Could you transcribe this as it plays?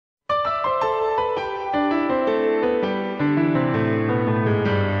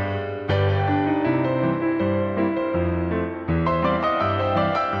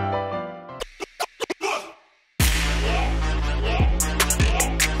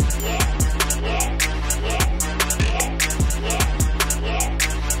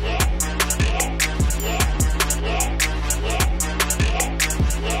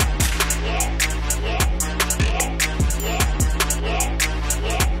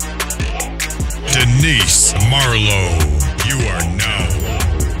Denise, Marlo. You are now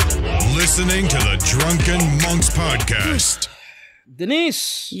listening to the Drunken Monks Podcast.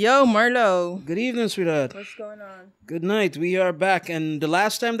 Denise. Yo, Marlo. Good evening, sweetheart. What's going on? Good night. We are back. And the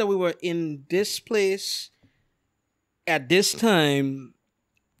last time that we were in this place, at this time,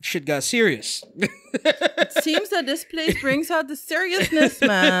 shit got serious. It seems that this place brings out the seriousness,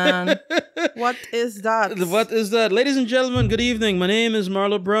 man. What is that? What is that? Ladies and gentlemen, good evening. My name is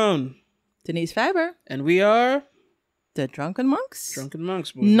Marlo Brown. Denise Faber. And we are... The Drunken Monks. Drunken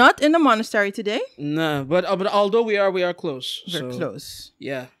Monks, boys. Not in the monastery today. No, but although we are close. We're close.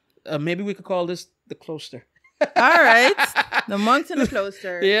 Yeah. Maybe we could call this the cloister. All right. The monks in the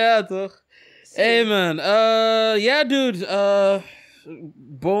cloister. Yeah, toch. Hey, man. Yeah, dude.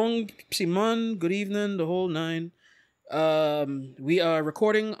 Bong, Simon, good evening, the whole nine. We are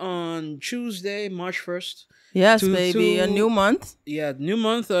recording on Tuesday, March 1st. Yes, baby. A new month. Yeah, new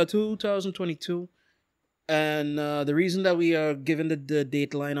month, 2022. And the reason that we are given the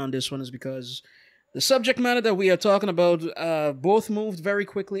dateline on this one is because the subject matter that we are talking about both moved very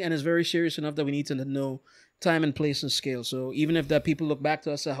quickly and is very serious enough that we need to know time and place and scale. So even if that people look back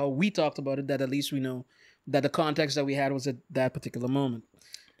to us at how we talked about it, that at least we know that the context that we had was at that particular moment.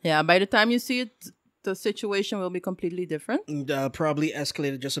 Yeah, by the time you see it, the situation will be completely different. Probably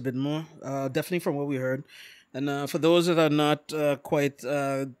escalated just a bit more, definitely from what we heard. And for those that are not quite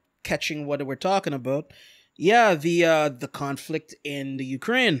catching what we're talking about, yeah, the conflict in the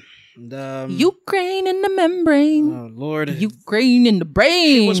Ukraine. Ukraine in the membrane. Oh, Lord. Ukraine in the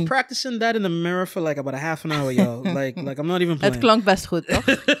brain. She was practicing that in the mirror for like about a half an hour, y'all. like I'm not even playing. Het klonk best goed, toch?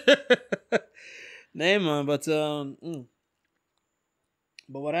 Nee, man, but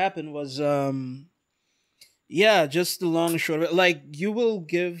what happened was, yeah, just the long and short of it. Like, you will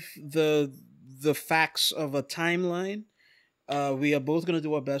give the facts of a timeline. We are both going to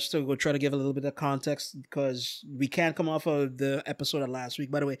do our best to go try to give a little bit of context because we can't come off of the episode of last week.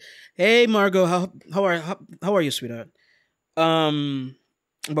 By the way, hey, Margot, how are you, sweetheart? But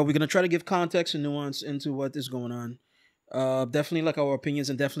we're going to try to give context and nuance into what is going on. Definitely like our opinions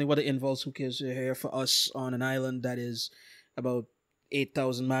and definitely what it involves. Who cares here for us on an island that is about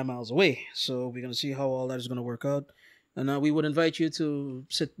 8,000 miles away. So we're going to see how all that is going to work out. And we would invite you to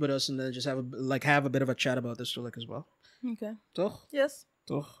sit with us and then just have a bit of a chat about this as well. Okay. Toch? Yes.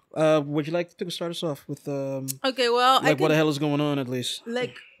 Toch? Would you like to start us off with okay, well, what the hell is going on at least?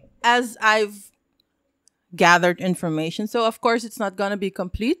 Like, as I've gathered information, so of course it's not gonna be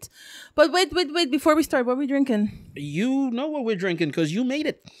complete. But wait, before we start, what are we drinking? You know what we're drinking because you made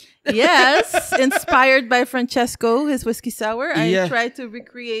it. Yes, inspired by Francesco, his whiskey sour. I tried to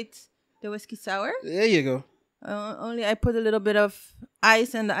recreate the whiskey sour. There you go. Only I put a little bit of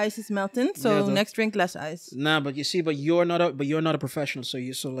ice and the ice is melting. So next drink, less ice. Nah, but you see, you're not a professional, so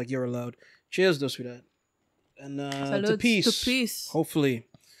you're allowed. Cheers, though, sweetheart. And to peace. To peace. Hopefully.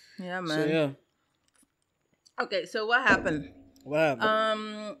 Yeah, man. So yeah. Okay, so what happened?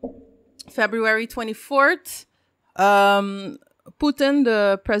 February 24th, Putin,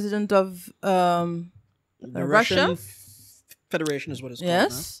 the president of the Russia, Federation is what it's called.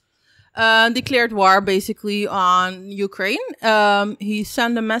 Yes. Declared war basically on Ukraine. He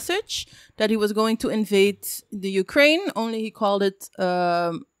sent a message that he was going to invade the Ukraine. Only he called it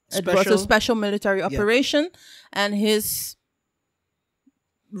it was a special military operation, and his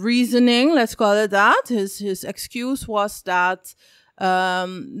reasoning, let's call it that, his excuse was that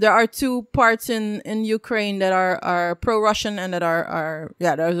there are two parts in Ukraine that are pro-Russian and that are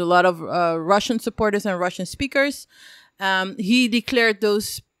there's a lot of Russian supporters and Russian speakers. He declared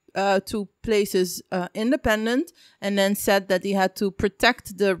those two places independent, and then said that he had to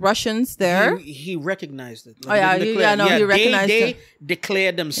protect the Russians there. He recognized it. He recognized they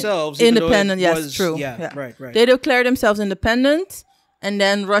declared themselves independent. Yes, true. Yeah, right. They declared themselves independent, and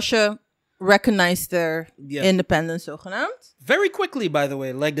then Russia recognized their independence, zogenaamd. Very quickly, by the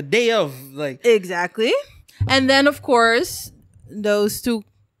way, like the day of, like exactly. And then, of course, those two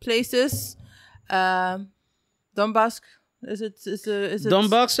places, Donbass. Is it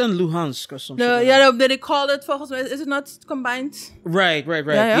Donbass and Luhansk or something? No, they call it. Is it not combined? Right.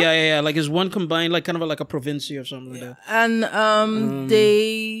 Yeah. Like, is one combined, like kind of like a province or something like that? And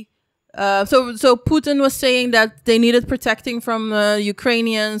they, so Putin was saying that they needed protecting from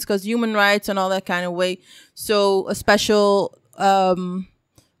Ukrainians because human rights and all that kind of way. So a special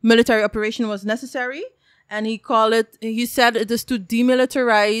military operation was necessary, and he said it is to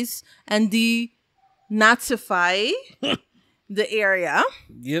demilitarize and denazify the area.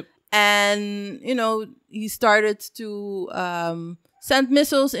 Yep. And, he started to send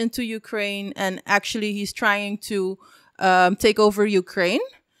missiles into Ukraine, and actually he's trying to take over Ukraine.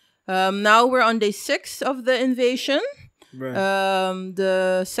 Now we're on day 6 of the invasion. Right.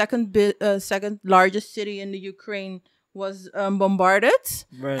 The second largest city in the Ukraine was bombarded,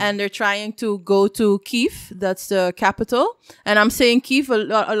 Right. and they're trying to go to Kiev. That's the capital. And I'm saying Kiev a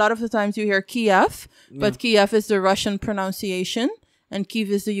lot of the times you hear Kiev, but Kiev is the Russian pronunciation, and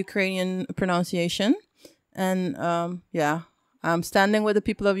Kiev is the Ukrainian pronunciation. And I'm standing with the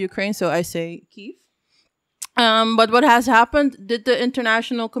people of Ukraine, so I say Kiev. But what has happened? Did the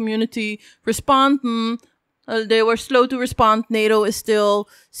international community respond? They were slow to respond. NATO is still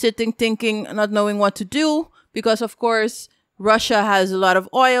sitting, thinking, not knowing what to do, because, of course, Russia has a lot of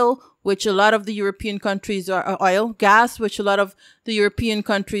oil, which a lot of the European countries are gas, which a lot of the European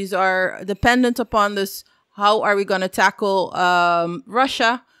countries are dependent upon this. How are we going to tackle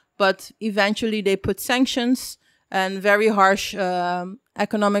Russia? But eventually they put sanctions and very harsh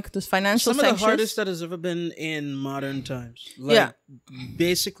financial sanctions. Some of the hardest that has ever been in modern times.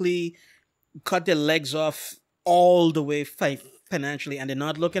 Basically cut their legs off all the way financially, and they're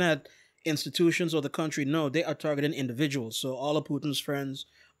not looking at institutions or the country. No, they are targeting individuals. So all of Putin's friends,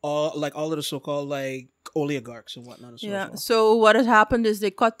 all of the so-called oligarchs and whatnot. And so forth. So what has happened is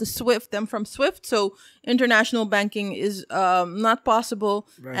they cut them from SWIFT. So international banking is not possible,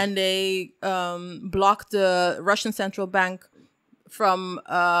 right. And they blocked the Russian central bank from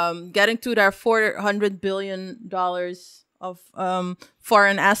getting to their $400 billion of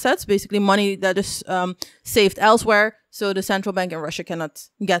foreign assets, basically money that is saved elsewhere. So the central bank in Russia cannot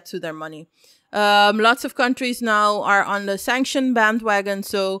get to their money. Lots of countries now are on the sanction bandwagon,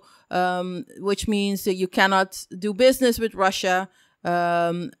 so which means that you cannot do business with Russia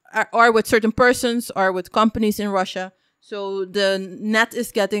or with certain persons or with companies in Russia. So the net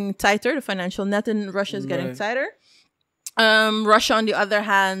is getting tighter. The financial net in Russia is getting tighter. Russia, on the other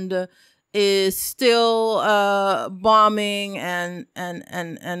hand, is still bombing and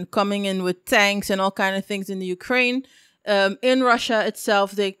coming in with tanks and all kind of things in the Ukraine. In Russia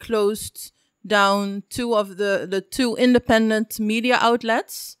itself, they closed down 2 of the 2 independent media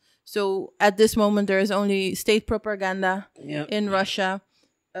outlets. So at this moment, there is only state propaganda in Russia.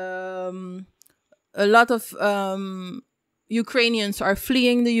 A lot of Ukrainians are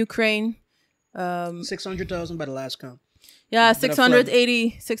fleeing the Ukraine. 600,000 by the last count. Yeah,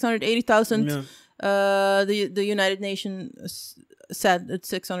 680,000. The United Nations said it's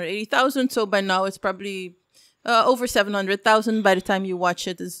 680,000. So by now it's probably over 700,000. By the time you watch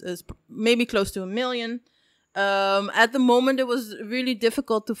it, is maybe close to 1 million. At the moment, it was really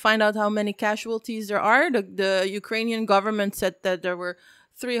difficult to find out how many casualties there are. The Ukrainian government said that there were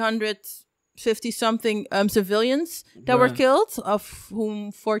 350 something civilians that were killed, of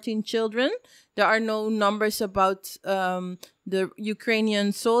whom 14 children. There are no numbers about the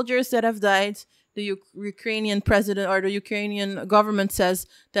Ukrainian soldiers that have died. The Ukrainian president or the Ukrainian government says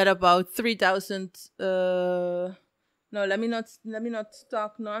that about 3,000. No, let me not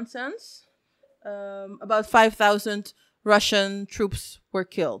talk nonsense. About 5,000 Russian troops were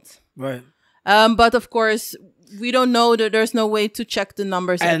killed. Right. But of course, we don't know. That there's no way to check the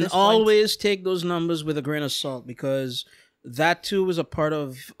numbers. And always take those numbers with a grain of salt, because that too is a part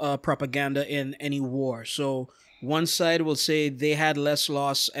of propaganda in any war. So one side will say they had less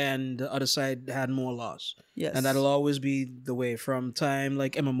loss and the other side had more loss. Yes. And that'll always be the way from time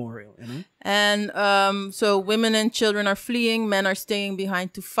immemorial, you know? And so women and children are fleeing, men are staying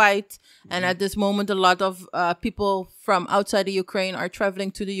behind to fight. And at this moment, a lot of people from outside the Ukraine are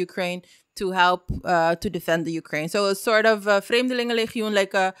traveling to the Ukraine to help to defend the Ukraine. So a sort of Vreemdelingenlegioen,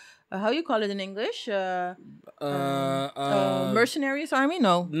 like a how you call it in English? Mercenaries army?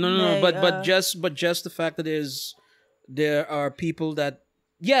 No. No. But just the fact that there are people that,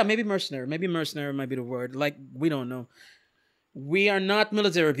 maybe mercenary. Maybe mercenary might be the word. We don't know. We are not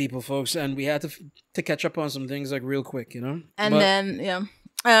military people, folks, and we had to catch up on some things real quick, you know.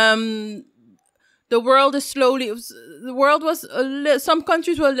 The world is slowly. Some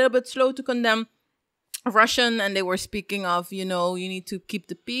countries were a little bit slow to condemn Russian, and they were speaking of, you need to keep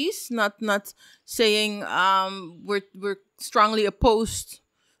the peace, not saying we're strongly opposed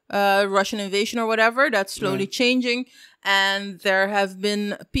Russian invasion or whatever. That's slowly changing, and there have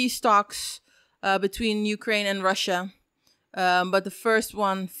been peace talks between Ukraine and Russia, but the first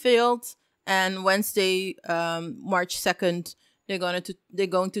one failed, and Wednesday, March 2nd,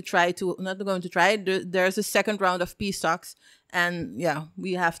 there's a second round of peace talks. And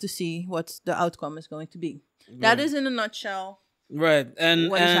we have to see what the outcome is going to be. Right. That is in a nutshell. Right.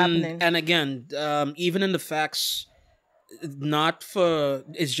 And what is happening. And again, even in the facts,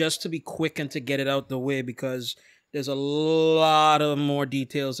 it's just to be quick and to get it out the way, because there's a lot of more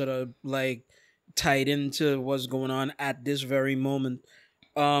details that are tied into what's going on at this very moment.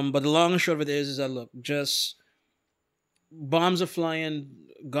 But the long and short of it is that look, just bombs are flying,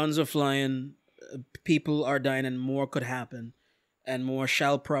 guns are flying, people are dying, and more could happen, and more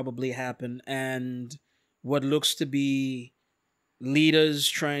shall probably happen. And what looks to be leaders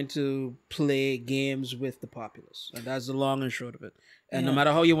trying to play games with the populace, and that's the long and short of it. And no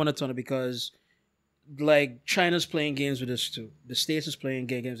matter how you want to turn it, because like China's playing games with us too. The States is playing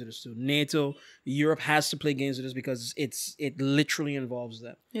games with us too. NATO, Europe has to play games with us because it literally involves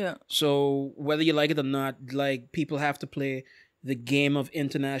them. Yeah. So whether you like it or not, like people have to play the game of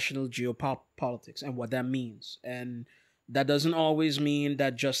international geopolitics and what that means. And that doesn't always mean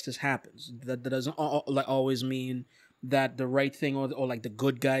that justice happens. That doesn't like always mean that the right thing or like the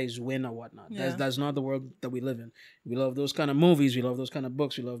good guys win or whatnot. Yeah. That's not the world that we live in. We love those kind of movies. We love those kind of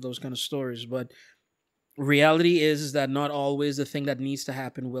books. We love those kind of stories. But reality is that not always the thing that needs to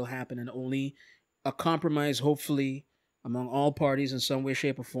happen will happen, and only a compromise, hopefully, among all parties in some way,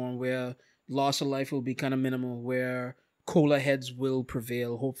 shape, or form, where loss of life will be kind of minimal, where cooler heads will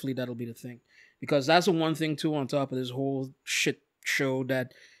prevail. Hopefully that'll be the thing. Because that's the one thing, too, on top of this whole shit show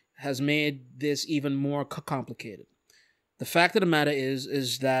that has made this even more complicated. The fact of the matter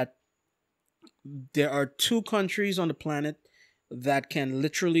is that there are 2 countries on the planet that can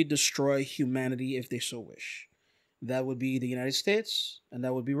literally destroy humanity if they so wish. That would be the United States, and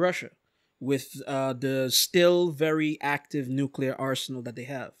that would be Russia, with the still very active nuclear arsenal that they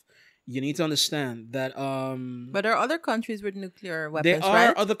have. You need to understand that... But there are other countries with nuclear weapons, there are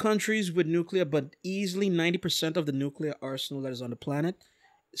right? other countries with nuclear, but easily 90% of the nuclear arsenal that is on the planet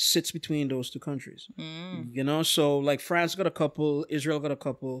sits between those 2 countries. You know, so like France got a couple, Israel got a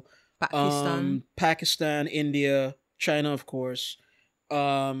couple, Pakistan, India, China, of course.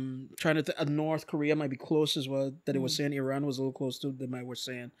 North Korea might be close as well. That it was saying Iran was a little close to. They might were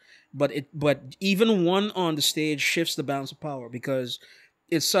saying, but even one on the stage shifts the balance of power, because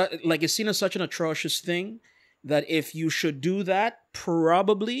it's seen as such an atrocious thing that if you should do that,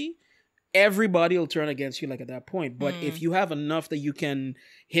 probably everybody will turn against you. Like at that point, but if you have enough that you can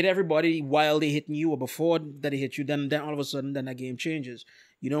hit everybody while they hitting you or before that they hit you, then all of a sudden then that game changes.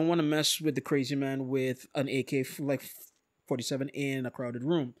 You don't want to mess with the crazy man with an AK like 47 in a crowded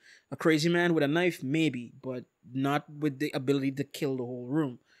room. A crazy man with a knife, maybe, but not with the ability to kill the whole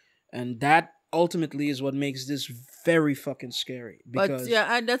room. And that ultimately is what makes this very fucking scary. Because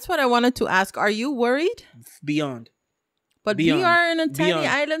that's what I wanted to ask. Are you worried? Beyond. But we are in a tiny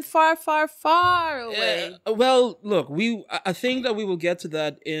island far, far, far away. Well, look, I think that we will get to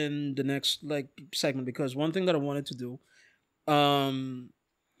that in the next segment, because one thing that I wanted to do,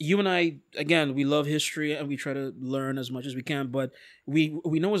 you and I, again, we love history and we try to learn as much as we can, but we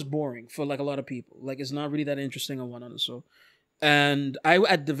know it's boring for like a lot of people. Like it's not really that interesting on one another. So, and I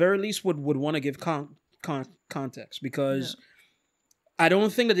at the very least would want to give context, because I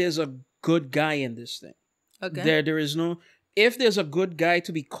don't think that there's a good guy in this thing. Okay. There is no. If there's a good guy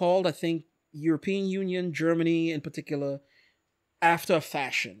to be called, I think European Union, Germany in particular, after a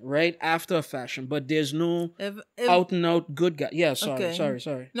fashion, right? After a fashion, but there's no out and out good guy. Yeah,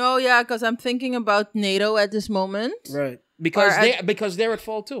 sorry. No, yeah, because I'm thinking about NATO at this moment, right? Because they're at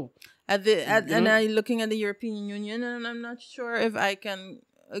fault too. And I'm looking at the European Union, and I'm not sure if I can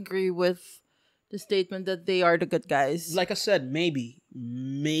agree with the statement that they are the good guys. Like I said, maybe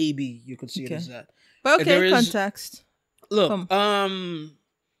you could see it as that. But context. Look,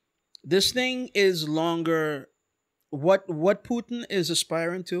 this thing is longer. What Putin is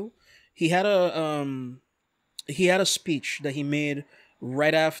aspiring to, he had a speech that he made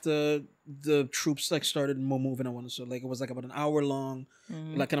right after the troops started moving. I want to say it was about an hour long,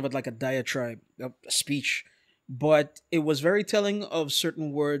 like a diatribe, a speech, but it was very telling of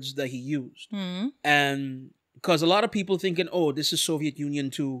certain words that he used, and because a lot of people thinking, oh, this is Soviet Union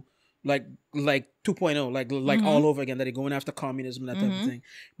too. Like 2.0, all over again, that they're going after communism and that type of thing.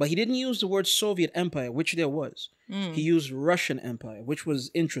 But he didn't use the word Soviet Empire, which there was. He used Russian Empire, which was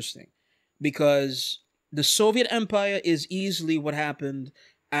interesting, because the Soviet Empire is easily what happened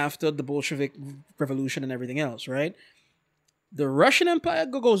after the Bolshevik Revolution and everything else, right? The Russian Empire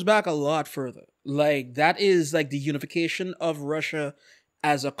goes back a lot further. Like that is like the unification of Russia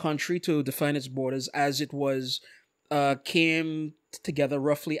as a country to define its borders, as it was came together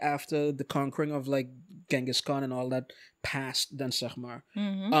roughly after the conquering of Genghis Khan and all that past Dan Sakhmar.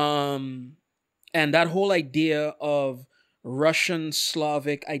 And that whole idea of Russian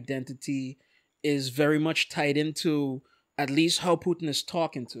Slavic identity is very much tied into at least how Putin is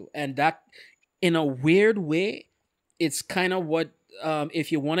talking to. And that, in a weird way, it's kind of what,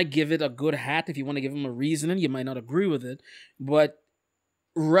 if you want to give it a good hat, if you want to give him a reasoning, you might not agree with it. But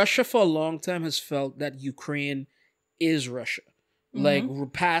Russia for a long time has felt that Ukraine is Russia. like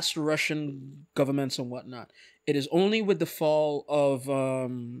past Russian governments and whatnot. It is only with the fall of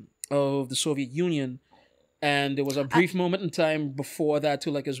the Soviet Union, and there was a brief moment in time before that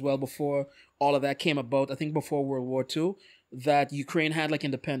too, like as well before all of that came about. I think before World War II, that Ukraine had like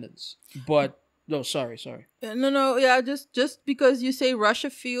independence. But no, sorry. No, yeah, just because you say Russia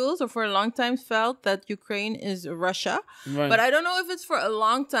feels, or for a long time felt, that Ukraine is Russia. Right. But I don't know if it's for a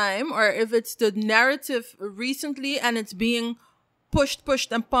long time or if it's the narrative recently and it's being pushed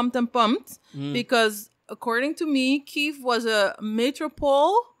and pumped. Because according to me, Kiev was a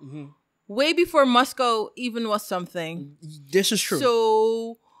metropole way before Moscow even was something. This is true.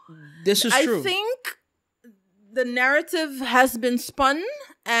 So this is true. I think the narrative has been spun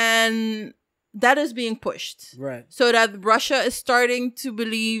and that is being pushed. Right. So that Russia is starting to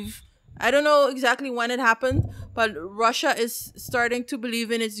believe, I don't know exactly when it happened, but Russia is starting to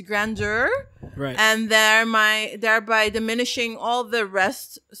believe in its grandeur. Right. And thereby diminishing all the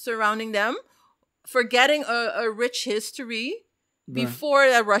rest surrounding them, forgetting a rich history before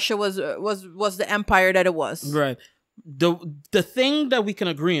that Russia was the empire that it was. Right. The thing that we can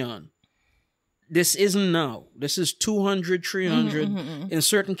agree on, this isn't now. This is 200, 300, in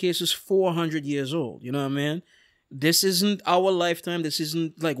certain cases 400 years old. You know what I mean? This isn't our lifetime. This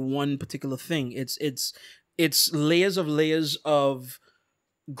isn't like one particular thing. It's layers of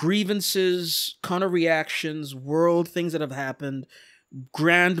grievances, counter reactions, world things that have happened,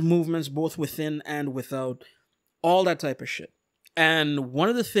 grand movements both within and without, all that type of shit. And one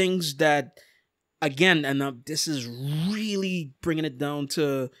of the things that, again, and this is really bringing it down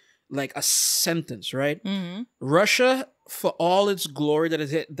to like a sentence, right? Russia, for all its glory that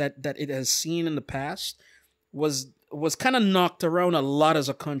it has seen in the past, was kind of knocked around a lot as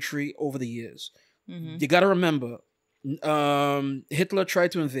a country over the years. You got to remember, Hitler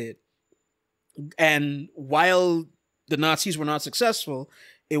tried to invade, and while the Nazis were not successful,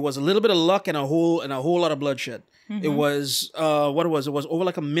 it was a little bit of luck and a whole lot of bloodshed. It was what it was. It was over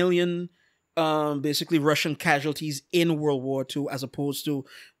like 1 million, basically Russian casualties in World War II, as opposed to,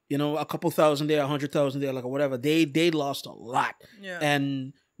 you know, a couple thousand there, 100,000 there, like whatever. They lost a lot. Yeah.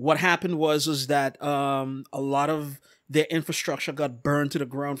 And what happened was that a lot of their infrastructure got burned to the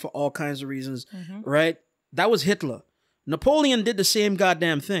ground for all kinds of reasons, right? That was Hitler. Napoleon did the same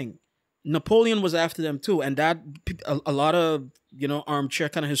goddamn thing. Napoleon was after them too, and that a lot of, you know, armchair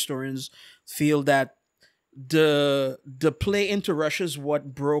kind of historians feel that the play into Russia is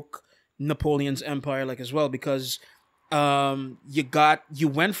what broke Napoleon's empire, like as well, because you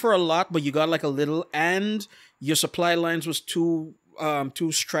went for a lot, but you got like a little, and your supply lines was too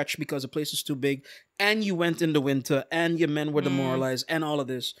stretched because the place is too big, and you went in the winter, and your men were demoralized, and all of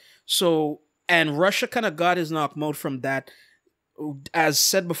this. So, and Russia kind of got his knock mode from that. As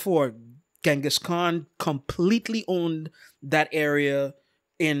said before, Genghis Khan completely owned that area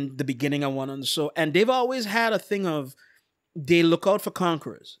in the beginning of one. So, and they've always had a thing of, they look out for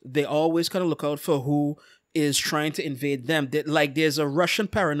conquerors. They always kind of look out for who is trying to invade them. Like, there's a Russian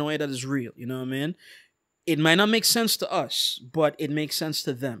paranoia that is real. You know what I mean? It might not make sense to us, but it makes sense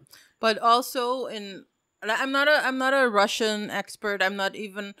to them. But also, I'm not a Russian expert.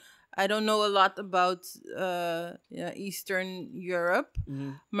 I don't know a lot about Eastern Europe.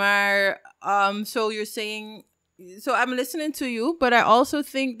 Maar, so you're saying, so I'm listening to you, but I also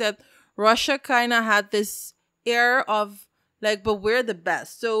think that Russia kind of had this air of like, but we're the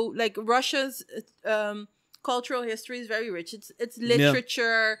best. So like Russia's cultural history is very rich. It's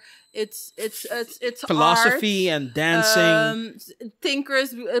literature, it's philosophy, art, and dancing,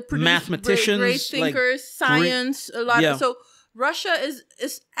 thinkers, mathematicians, great thinkers, like, science, a lot. Yeah. So Russia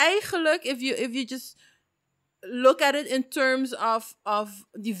is eigenlijk, if you just look at it in terms of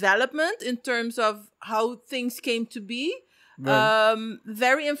development, in terms of how things came to be,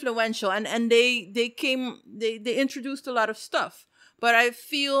 very influential, and they introduced a lot of stuff. But I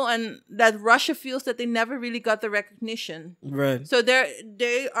feel, and that Russia feels, that they never really got the recognition. Right. So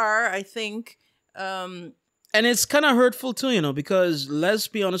they are, I think, and it's kind of hurtful too, you know, because let's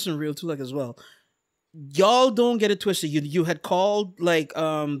be honest and real too, like as well. Y'all don't get it twisted. You had called like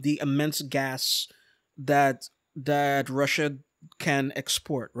the immense gas that Russia can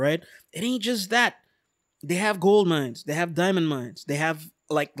export, right? It ain't just that. They have gold mines, they have diamond mines, they have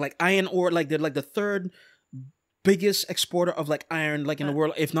like iron ore, like they're like the third biggest exporter of like iron, like in the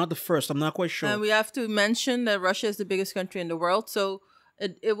world, if not the first. I'm not quite sure. And we have to mention that Russia is the biggest country in the world, so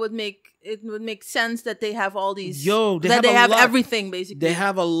it would make sense that they have all these. They have everything basically. They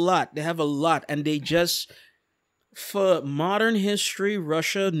have a lot. And they just, for modern history,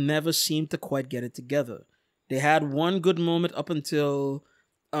 Russia never seemed to quite get it together. They had one good moment up until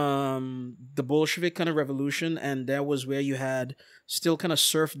the Bolshevik kind of revolution, and that was where you had still kind of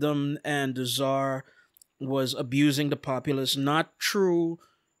serfdom, and the Tsar was abusing the populace, not true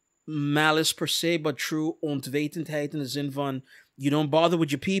malice per se, but true onwetendheid in the zin van you don't bother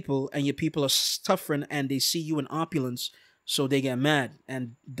with your people, and your people are suffering, and they see you in opulence, so they get mad.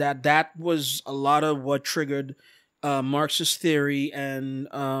 And that was a lot of what triggered Marxist theory and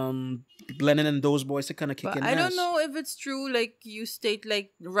Lenin and those boys to kind of kick But in I ass. don't know if it's true, like you state,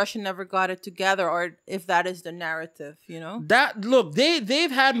 like Russia never got it together, or if that is the narrative, you know? That look,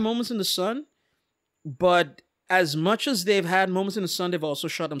 they've had moments in the sun, but as much as they've had moments in the sun, they've also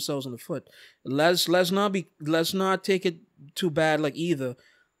shot themselves in the foot. Let's not take it too bad like either.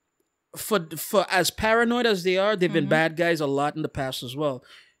 For as paranoid as they are, they've been bad guys a lot in the past as well.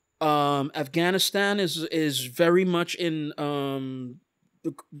 Afghanistan is very much in the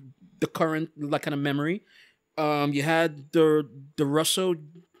current like kind of memory. You had the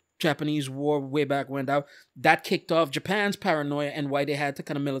Russo-Japanese War way back when that kicked off Japan's paranoia and why they had to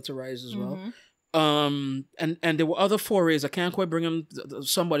kind of militarize as well. And there were other forays. I can't quite bring them.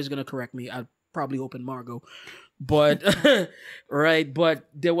 Somebody's gonna correct me. I'd probably open Margot, but right. But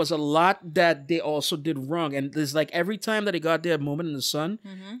there was a lot that they also did wrong, and there's like every time that they got their moment in the sun,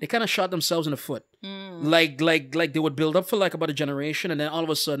 they kind of shot themselves in the foot. Like they would build up for like about a generation, and then all of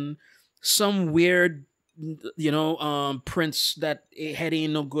a sudden, some weird, prince that head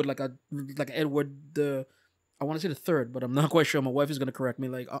ain't no good, like Edward I want to say the third, but I'm not quite sure. My wife is gonna correct me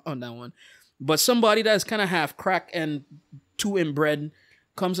like on that one. But somebody that's kind of half crack and too inbred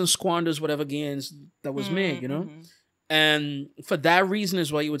comes and squanders whatever gains that was made, And for that reason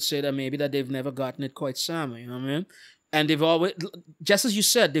is why you would say that maybe that they've never gotten it quite sound, you know what I mean? And they've always, just as you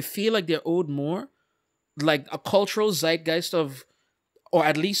said, they feel like they're owed more, like a cultural zeitgeist of, or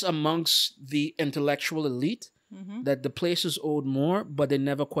at least amongst the intellectual elite, that the place is owed more, but they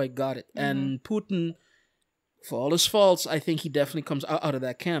never quite got it. And Putin, for all his faults, I think he definitely comes out of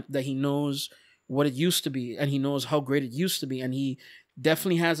that camp, that he knows what it used to be, and he knows how great it used to be, and he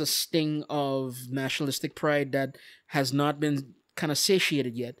definitely has a sting of nationalistic pride that has not been kind of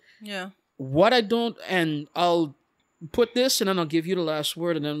satiated yet. Yeah. What I don't, and I'll put this, and then I'll give you the last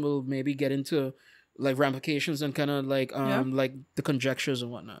word, and then we'll maybe get into like ramifications and kind of like like the conjectures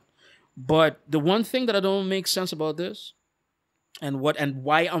and whatnot. But the one thing that I don't make sense about this, and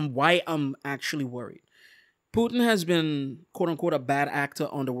why I'm actually worried. Putin has been, quote unquote, a bad actor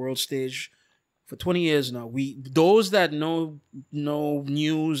on the world stage for 20 years now. Those that know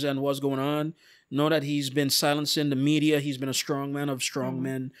news and what's going on know that he's been silencing the media. He's been a strong man of strong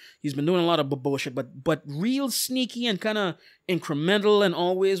men. He's been doing a lot of bullshit, but real sneaky and kind of incremental, and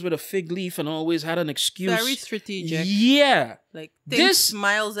always with a fig leaf, and always had an excuse. Very strategic. Yeah. Like this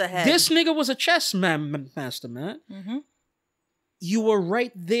miles ahead. This nigga was a chess master, man. You were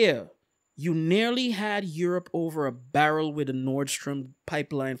right there. You nearly had Europe over a barrel with a Nord Stream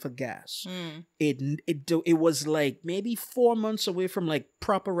pipeline for gas. It was like maybe 4 months away from like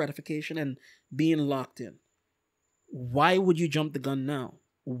proper ratification and being locked in. Why would you jump the gun now?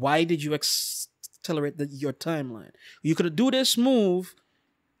 Why did you accelerate your timeline? You could do this move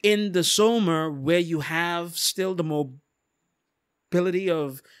in the summer where you have still the mobility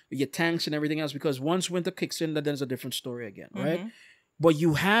of your tanks and everything else, because once winter kicks in, then there's a different story again, right? But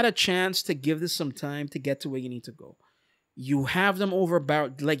you had a chance to give this some time to get to where you need to go. You have them over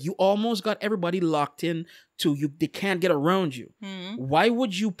about, like, you almost got everybody locked in to you. They can't get around you. Why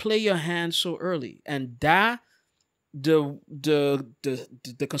would you play your hand so early? And that, the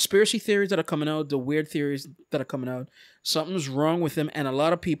conspiracy theories that are coming out, the weird theories that are coming out, something's wrong with him. And a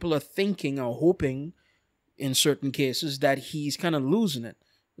lot of people are thinking or hoping, in certain cases, that he's kind of losing it.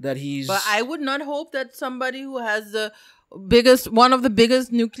 That he's. But I would not hope that somebody who has one of the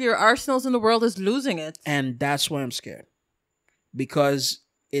biggest nuclear arsenals in the world is losing it. And that's why I'm scared. Because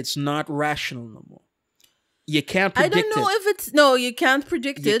it's not rational no more. You can't predict it. I don't know if it's... No, you can't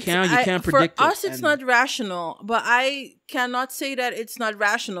predict it. You can't predict it. For us, it's not rational. But I cannot say that it's not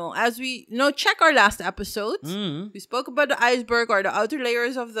rational. As we... check our last episode. We spoke about the iceberg, or the outer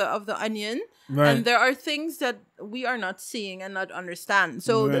layers of the onion. Right. And there are things that we are not seeing and not understand.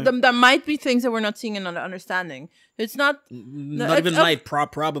 So there might be things that we're not seeing and not understanding. It's not... Not even light,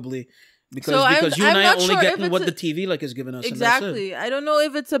 probably. Because you and I are only getting what the TV is giving us. Exactly. I don't know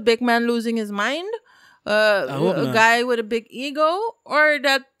if it's a big man losing his mind, a guy with a big ego, or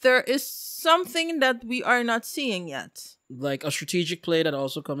that there is something that we are not seeing yet. Like a strategic play that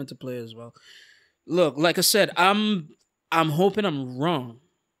also come into play as well. Look, like I said, I'm hoping I'm wrong.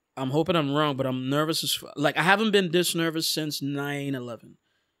 But I'm nervous as I haven't been this nervous since 9/11.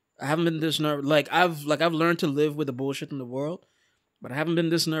 I haven't been this nervous. I've learned to live with the bullshit in the world. but I haven't been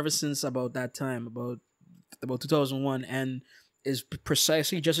this nervous since about that time, about 2001, and is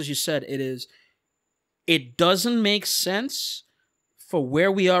precisely just as you said. It doesn't make sense for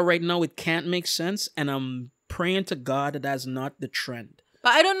where we are right now. It can't make sense, and I'm praying to God that that's not the trend.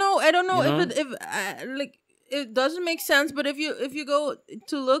 But I don't know You if like it doesn't make sense. But if you go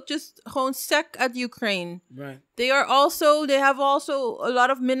to look just gewoon sec at Ukraine, Right? they have also a lot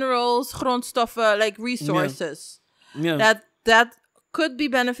of minerals, grondstoffen, like resources Yeah. that could be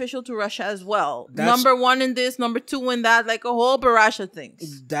beneficial to Russia as well. That's- Number one in this, number two in that, like a whole barrage of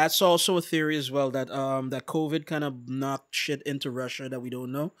things. That's also a theory as well, that that COVID kind of knocked shit into Russia that we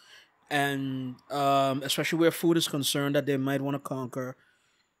don't know, and especially where food is concerned, that they might want to conquer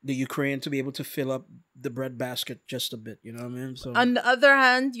the Ukraine to be able to fill up the bread basket just a bit. You know what I mean? So On the other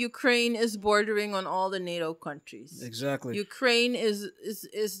hand, Ukraine is bordering on all the NATO countries. exactly, Ukraine is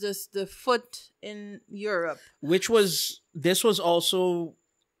just the foot in Europe. This was also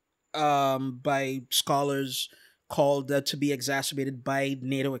by scholars called to be exacerbated by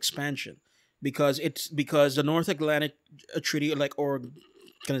NATO expansion, because the North Atlantic Treaty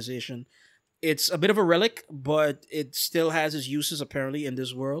Organization. It's a bit of a relic, but it still has its uses apparently in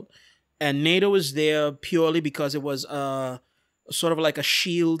this world. And NATO is there purely because it was sort of like a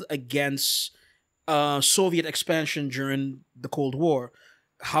shield against Soviet expansion during the Cold War.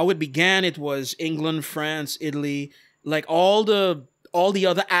 How it began, it was England, France, Italy, like all the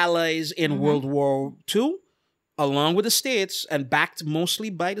other allies in World War II, along with the States, and backed mostly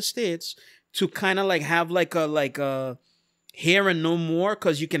by the States, to kind of like have like a here and no more,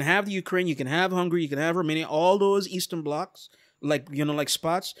 because you can have the Ukraine, you can have Hungary, you can have Romania, all those Eastern blocks, like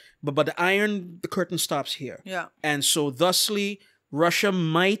spots, but the curtain stops here. Yeah. And so thusly, Russia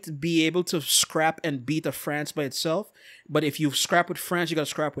might be able to scrap and beat a France by itself, but if you scrap with France, you got to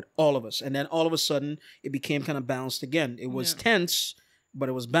scrap with all of us. And then all of a sudden, it became kind of balanced again. It was tense, but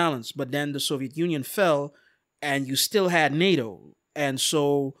it was balanced. But then the Soviet Union fell, and you still had NATO. And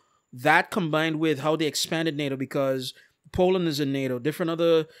so that combined with how they expanded NATO, because Poland is in NATO, different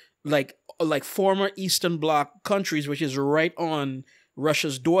other like former Eastern Bloc countries, which is right on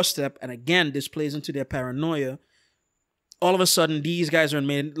Russia's doorstep, and again, this plays into their paranoia. All of a sudden, these guys are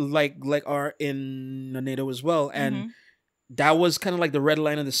are in NATO as well, and that was kind of like the red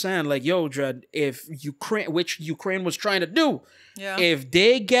line in the sand. Like, yo, Dread, if Ukraine, which Ukraine was trying to do, if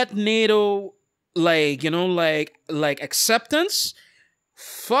they get NATO, acceptance,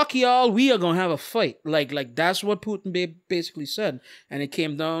 fuck y'all, we are gonna have a fight. Like that's what Putin basically said, and it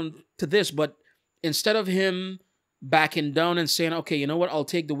came down to this. But instead of him backing down and saying, okay, you know what, I'll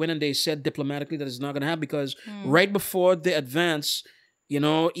take the win, and they said diplomatically that it's not gonna happen, because right before the advance,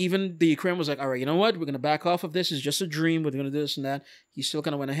 even the Ukraine was like, all right, you know what, we're gonna back off of this. It's just a dream. We're gonna do this and that. He still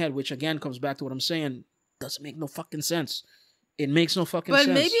kind of went ahead, which again comes back to what I'm saying. Doesn't make no fucking sense. It makes no fucking sense.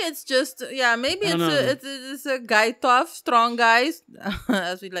 But maybe it's just, maybe it's a guy tough, strong guys,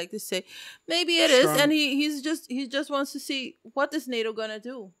 as we like to say. Maybe it is, and he just wants to see, what is NATO gonna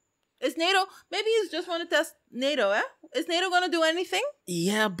do? Is NATO, maybe he just want to test NATO, eh? Is NATO gonna do anything?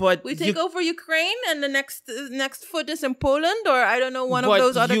 Yeah, but we take over Ukraine, and the next foot is in Poland, or I don't know, one of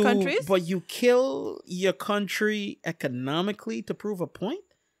those other countries. But you kill your country economically to prove a point?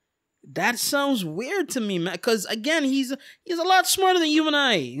 That sounds weird to me, man. Because again, he's a lot smarter than you and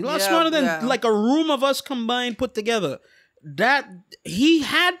I. A lot smarter than like a room of us combined put together. That he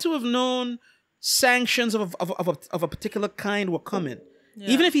had to have known sanctions of a particular kind were coming.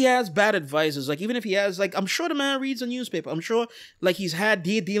 Yeah. Even if he has bad advisors, like even if he has, like, I'm sure the man reads a newspaper. I'm sure like he's had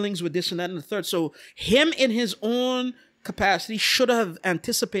dealings with this and that and the third. So him in his own capacity should have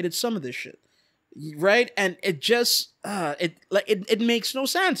anticipated some of this shit, right? And it just it makes no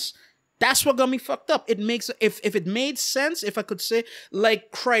sense. That's what got me fucked up. It makes, if it made sense, if I could say, like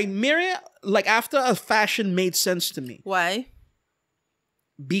Crimea, like after a fashion made sense to me. Why?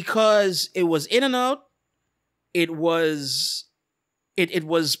 Because it was in and out. It was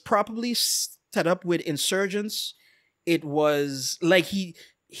properly set up with insurgents. It was like he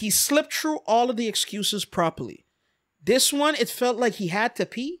slipped through all of the excuses properly. This one, it felt like he had to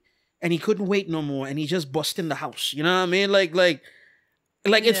pee and he couldn't wait no more, and he just bust in the house. You know what I mean? Like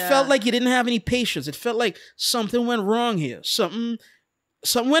it felt like he didn't have any patience. It felt like something went wrong here. Something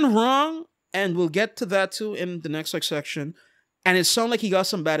went wrong, and we'll get to that too in the next section. And it sounded like he got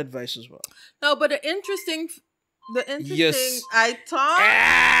some bad advice as well. No, but the interesting yes. I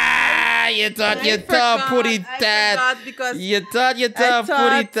thought you thought putty that. You thought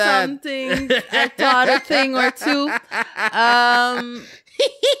putty that. Something. I thought a thing or two.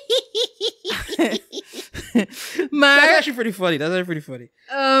 That's actually pretty funny.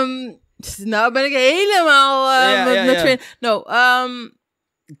 Nou ben ik helemaal met train. No,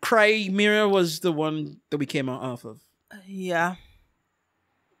 Crimea was the one that we came out off of. Yeah.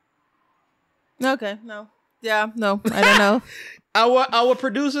 Okay, no. Yeah, no, I don't know. Our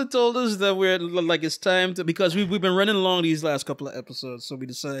producer told us that we're like it's time to, because we've been running long these last couple of episodes, so we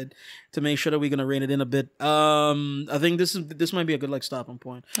decided to make sure that we're gonna rein it in a bit. I think this might be a good like stopping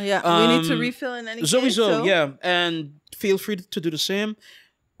point. Yeah, we need to refill in any case. So yeah, and feel free to do the same.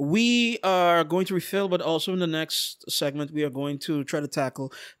 We are going to refill, but also in the next segment we are going to try to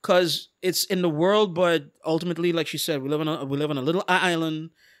tackle, because it's in the world, but ultimately, like she said, we live on a little island,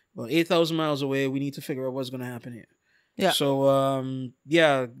 about 8,000 miles away. We need to figure out what's gonna happen here. Yeah. So,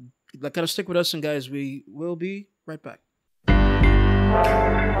 yeah, like, kind of stick with us, and guys, we will be right back.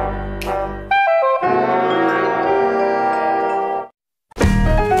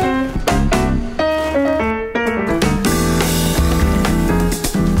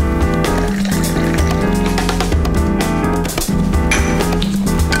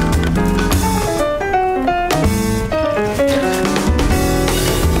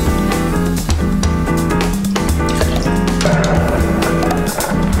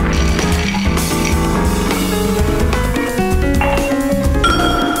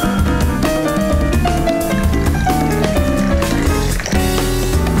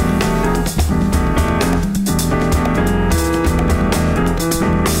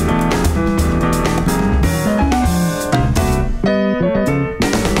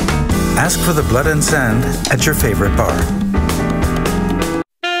 Ask for the blood and sand at your favorite bar.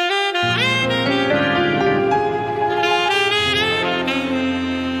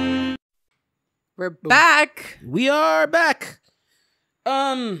 We're back. We are back.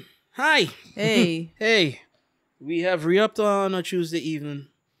 Hi. Hey. Hey. We have re-upped on a Tuesday evening,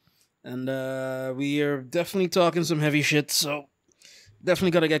 and we are definitely talking some heavy shit, so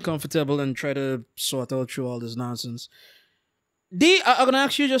definitely gotta get comfortable and try to sort out through all this nonsense. D, I'm gonna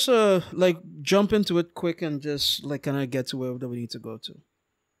ask you just like jump into it quick and just like kind of get to where we need to go to.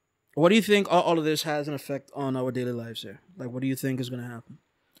 What do you think all of this has an effect on our daily lives here? Like, what do you think is gonna happen?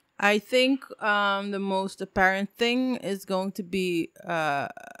 I think the most apparent thing is going to be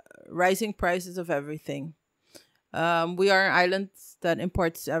rising prices of everything. We are an island that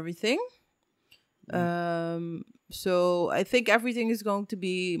imports everything. So I think everything is going to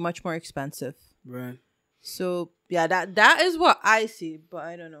be much more expensive. Right. So yeah, that is what I see, but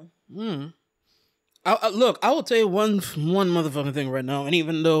I don't know. Look, I will tell you one motherfucking thing right now, and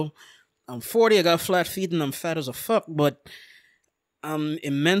even though I'm 40, I got flat feet and I'm fat as a fuck, but I'm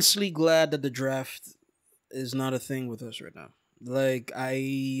immensely glad that the draft is not a thing with us right now. Like,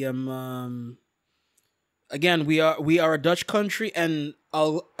 I am again, we are a Dutch country, and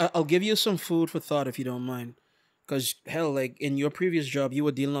I'll give you some food for thought if you don't mind. Because, hell, like, in your previous job, you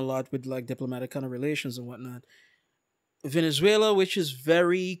were dealing a lot with, like, diplomatic kind of relations and whatnot. Venezuela, which is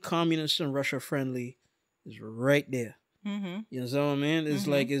very communist and Russia-friendly, is right there. Mm-hmm. You know what I mean? It's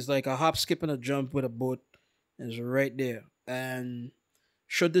like a hop, skip, and a jump with a boat. It's right there. And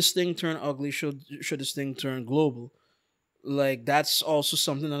should this thing turn ugly, should this thing turn global, like, that's also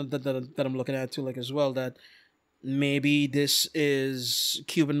something that I'm looking at, too, like, as well, that maybe this is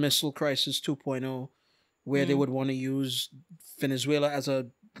Cuban Missile Crisis 2.0, where they would want to use Venezuela as a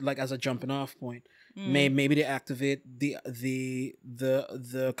jumping off point. Maybe they activate the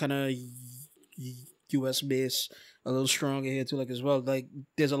kind of U.S. base a little stronger here too, like, as well. Like,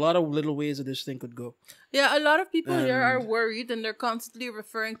 there's a lot of little ways that this thing could go. Yeah, a lot of people here are worried, and they're constantly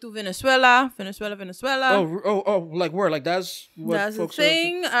referring to Venezuela. Oh, like where? Like, that's what that's the folks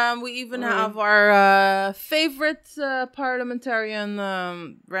thing. We even have our favorite parliamentarian,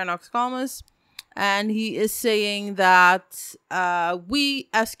 Renox Kalmas. And he is saying that we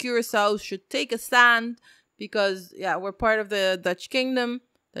as Curacao should take a stand because, yeah, we're part of the Dutch Kingdom.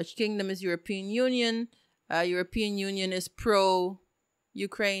 Dutch Kingdom is European Union. European Union is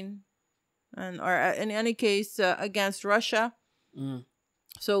pro-Ukraine or in any case against Russia.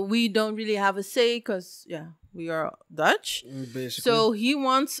 So we don't really have a say because, yeah, we are Dutch. Basically. So he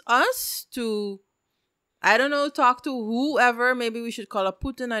wants us to, I don't know, talk to whoever. Maybe we should call up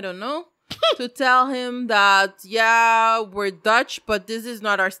Putin. I don't know. To tell him that, yeah, we're Dutch, but this is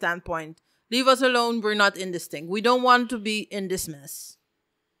not our standpoint. Leave us alone. We're not in this thing. We don't want to be in this mess.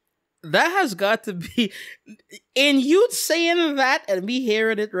 That has got to be, and you saying that and me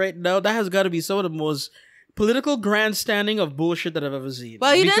hearing it right now, that has got to be some of the most political grandstanding of bullshit that I've ever seen.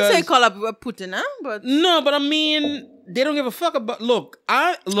 Well, he didn't say call up Putin, huh? But no, but I mean, they don't give a fuck about.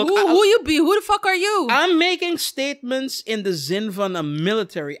 Who you be? Who the fuck are you? I'm making statements in the zin van a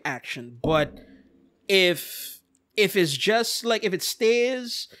military action, but if it's just like, if it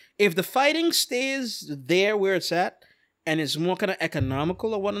stays if the fighting stays there where it's at, and it's more kind of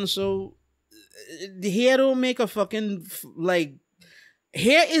economical or whatnot, so here don't make a fucking like.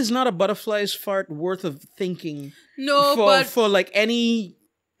 Here is not a butterfly's fart worth of thinking. No, for like any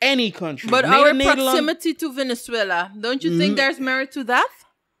country. But our proximity to Venezuela, don't you think there's merit to that?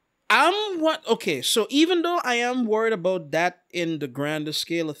 Okay, so even though I am worried about that in the grander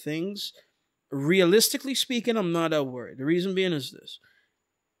scale of things, realistically speaking, I'm not that worried. The reason being is this.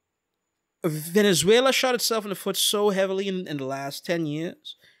 Venezuela shot itself in the foot so heavily in the last 10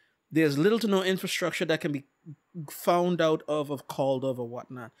 years. There's little to no infrastructure that can be found out of called of or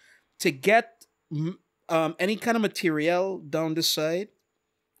whatnot. To get any kind of material down this side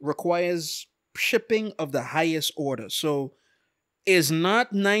requires shipping of the highest order. So is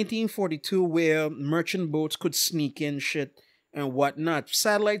not 1942 where merchant boats could sneak in shit and whatnot.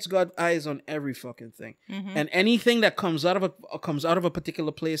 Satellites got eyes on every fucking thing. And anything that comes out of a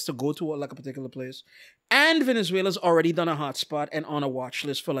particular place to go to like a particular place. And Venezuela's already done a hotspot and on a watch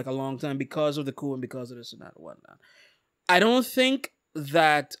list for like a long time because of the coup and because of this and that and whatnot. I don't think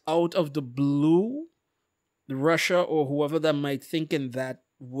that out of the blue, Russia or whoever that might think in that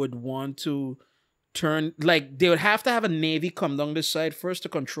would want to turn, like they would have to have a navy come down this side first to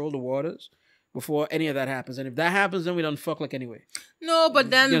control the waters before any of that happens. And if that happens, then we don't fuck like anyway. No,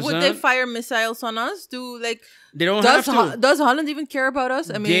 but then would they fire missiles on us? They don't have to. Does Holland even care about us?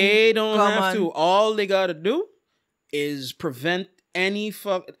 I mean, they don't have to. All they gotta do is prevent any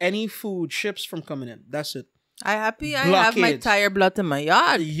food ships from coming in. That's it. I have my tire blood in my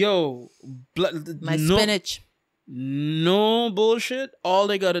yard. Yo, my spinach. No bullshit. All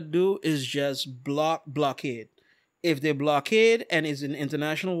they gotta do is just blockade. If they blockade and it's in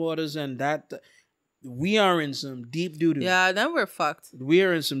international waters and that, we are in some deep doo-doo. Yeah, then we're fucked. We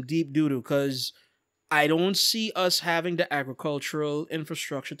are in some deep doo-doo because I don't see us having the agricultural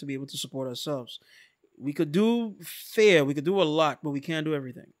infrastructure to be able to support ourselves. We could do we could do a lot, but we can't do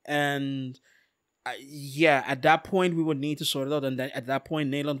everything. And at that point, we would need to sort it out. And at that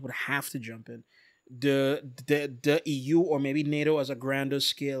point, Nederland would have to jump in. The EU or maybe NATO as a grander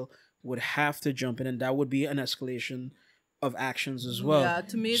scale would have to jump in, and that would be an escalation of actions as well. Yeah,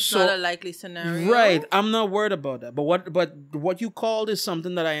 to me, it's not a likely scenario. Right, I'm not worried about that. But what you called is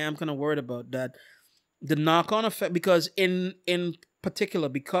something that I am kind of worried about. That the knock-on effect, because in particular,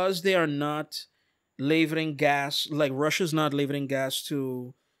 because they are not delivering gas, like Russia's not delivering gas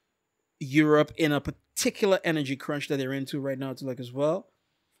to Europe in a particular energy crunch that they're into right now, to like as well.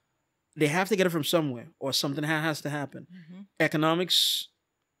 They have to get it from somewhere, or something has to happen. Economics,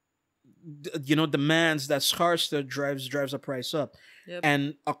 demands that scarcity drives the price up.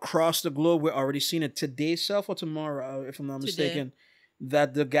 And across the globe, we're already seeing it today, or tomorrow, if I'm not mistaken,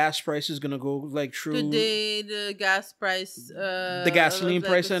 that the gas price is gonna go like through. Today, the gas price, the gasoline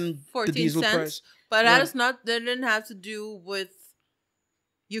price and the diesel price. But that didn't have to do with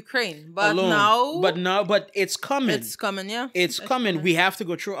Ukraine. But alone. But it's coming. It's coming, yeah. It's coming. We have to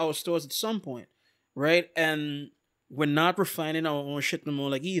go through our stores at some point, right? And we're not refining our own shit no more,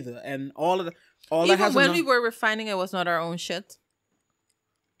 like either. And even when we were refining, it was not our own shit.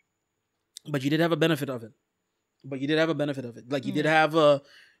 But you did have a benefit of it. Like you did have a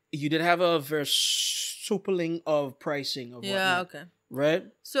very supling of pricing of whatnot, okay. Right?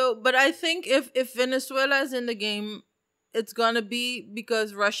 So, but I think if Venezuela is in the game, it's gonna be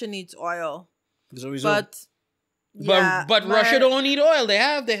because Russia needs oil. But Russia don't need oil. They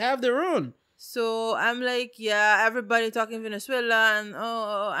have their own. So I'm like, everybody talking Venezuela, and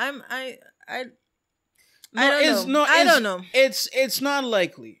I don't know. It's not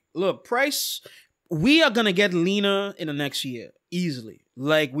likely. Look, we are gonna get leaner in the next year easily.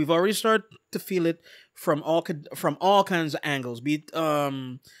 Like we've already started to feel it from all kinds of angles, be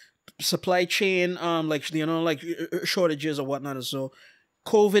it supply chain, shortages or whatnot, and so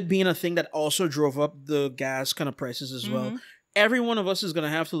COVID being a thing that also drove up the gas kind of prices as well. Every one of us is gonna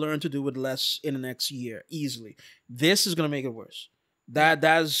have to learn to do with less in the next year easily. This is gonna make it worse.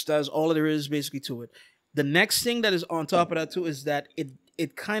 That's all there is basically to it. The next thing that is on top of that too is that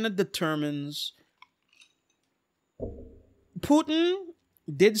it kind of determines. Putin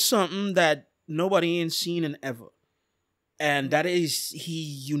did something that nobody ain't seen in ever. And that is he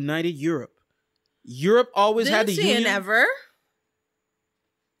united Europe. Europe always had the union. Ever.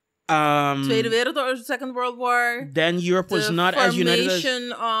 Tweede Wereldoorlog, Second World War. Then Europe was not as united as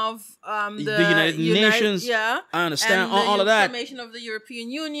formation of the United Nations. Yeah, I understand and all of that. Formation of the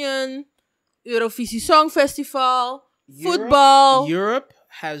European Union, Eurovisie Songfestival, football. Europe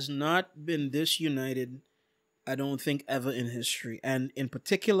has not been this united, I don't think, ever in history. And in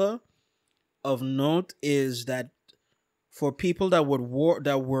particular, of note is that for people that were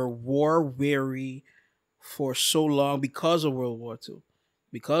war weary for so long because of World War II,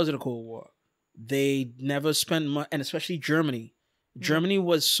 because of the Cold War. They never spent much, and especially Germany. Germany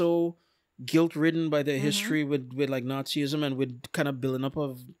was so guilt-ridden by their history with like Nazism and with kind of building up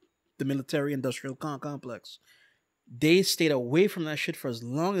of the military-industrial complex. They stayed away from that shit for as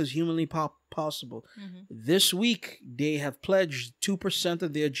long as humanly possible. This week, they have pledged 2%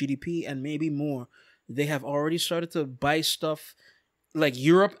 of their GDP and maybe more. They have already started to buy stuff. Like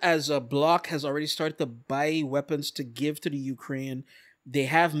Europe as a bloc has already started to buy weapons to give to the Ukraine. They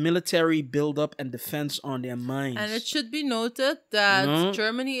have military buildup and defense on their minds. And it should be noted that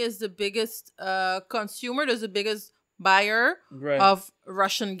Germany is the biggest consumer, there's the biggest buyer of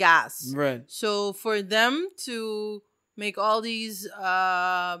Russian gas. Right. So for them to make all these,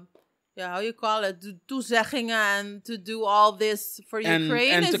 how you call it, toezeggingen and to do all this for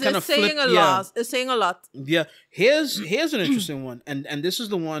Ukraine is saying a lot. Is saying a lot. Yeah. Here's an interesting one, and this is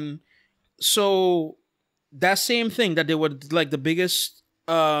the one. So that same thing that they were like the biggest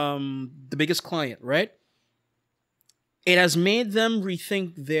client, right? It has made them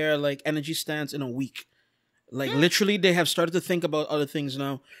rethink their like energy stance in a week. Like literally, they have started to think about other things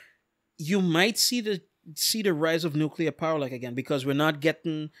now. You might see the rise of nuclear power like again because we're not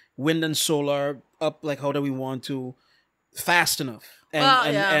getting wind and solar up like how do we want to fast enough.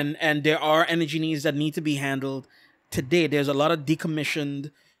 And there are energy needs that need to be handled today. There's a lot of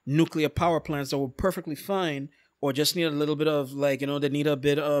decommissioned nuclear power plants that were perfectly fine or just need a little bit of like, they need a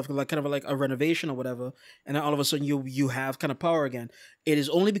bit of like kind of like a renovation or whatever. And then all of a sudden you have kind of power again. It is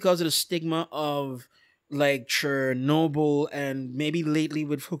only because of the stigma of like Chernobyl and maybe lately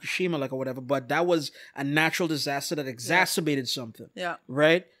with Fukushima, like or whatever, but that was a natural disaster that exacerbated something. Yeah.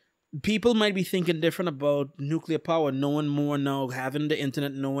 Right? People might be thinking different about nuclear power, knowing more now, having the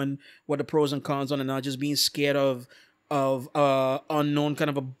internet, knowing what the pros and cons are, and not just being scared of unknown kind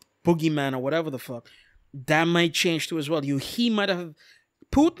of a boogeyman or whatever the fuck. That might change too as well. Putin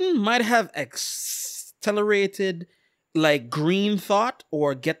might have accelerated like green thought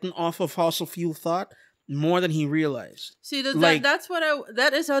or getting off of fossil fuel thought more than he realized. See,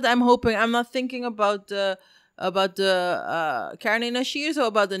 that is what I'm hoping. I'm not thinking about the carne nashir, so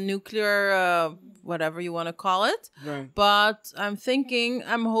about the nuclear whatever you want to call it. Right. But I'm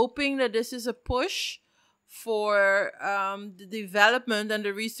hoping that this is a push for the development and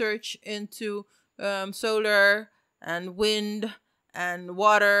the research into solar and wind and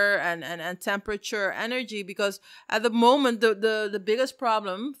water and temperature energy, because at the moment the biggest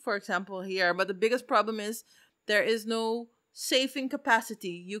problem, for example here, but the biggest problem is there is no saving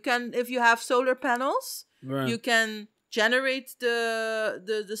capacity. You can, if you have solar panels, you can generate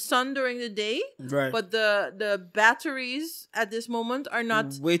the sun during the day, but the batteries at this moment are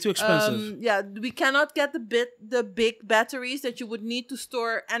not way too expensive. We cannot get the big batteries that you would need to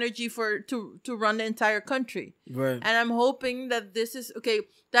store energy to run the entire country. Right. And I'm hoping that this is okay.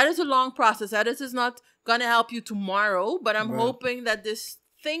 That is a long process. That is not gonna help you tomorrow, but I'm hoping that this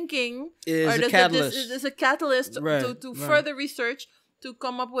thinking is a catalyst. This is a catalyst to further research, to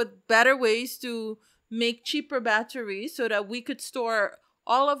come up with better ways to make cheaper batteries so that we could store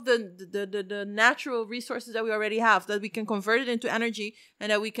all of the natural resources that we already have, that we can convert it into energy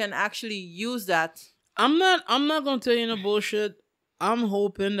and that we can actually use that. I'm not gonna tell you no bullshit. I'm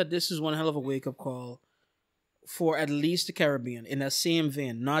hoping that this is one hell of a wake-up call for at least the Caribbean in that same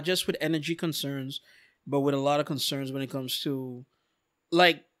vein, not just with energy concerns, but with a lot of concerns when it comes to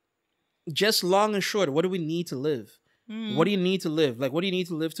like just long and short, what do we need to live? What do you need to live? Like, what do you need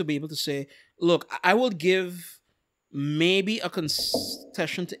to live to be able to say, look, I will give maybe a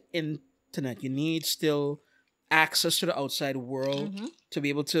concession to internet. You need still access to the outside world to be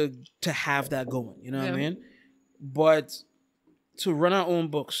able to have that going. You know what I mean? But to run our own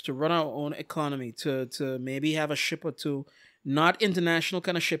books, to run our own economy, to maybe have a ship or two, not international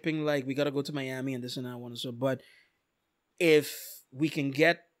kind of shipping, like we got to go to Miami and this and that one and so, but if we can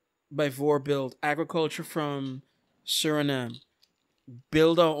get by build agriculture from Suriname,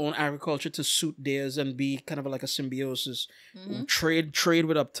 build our own agriculture to suit theirs and be kind of like a symbiosis. Trade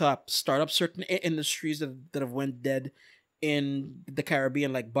with up top, start up certain industries that have went dead in the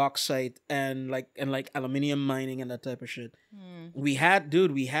Caribbean, like bauxite and like aluminium mining and that type of shit. We had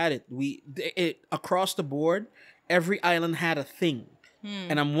it across the board. Every island had a thing,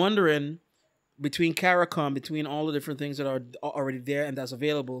 and I'm wondering, between CARICOM, between all the different things that are already there and that's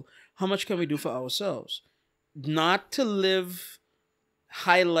available, how much can we do for ourselves? Not to live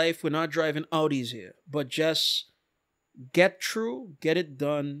high life, we're not driving Audis here, but just get through, get it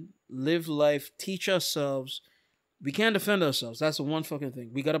done, live life, teach ourselves. We can't defend ourselves. That's the one fucking thing.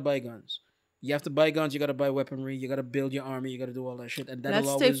 We gotta buy guns. You have to buy guns. You got to buy weaponry. You got to build your army. You got to do all that shit. And that'll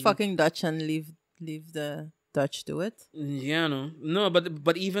Let's stay always fucking Dutch and leave the Dutch to it. Yeah, no,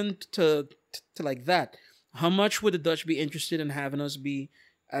 but even to like that, how much would the Dutch be interested in having us be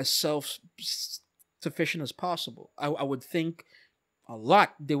as self-sufficient as possible? I would think a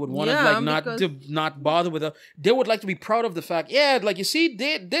lot. They would want to not bother with it. They would like to be proud of the fact, like you see,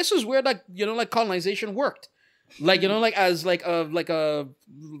 this is where like colonization worked, like like as like a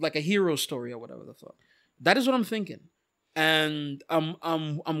hero story or whatever the fuck. That is what I'm thinking, and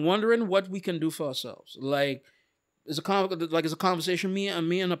I'm wondering what we can do for ourselves. Like it's a conversation me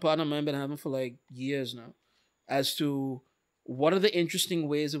and a partner of mine been having for like years now, as to what are the interesting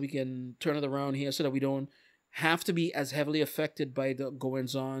ways that we can turn it around here so that we don't have to be as heavily affected by the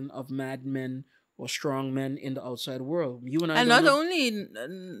goings on of madmen or strong men in the outside world. You and I, and not only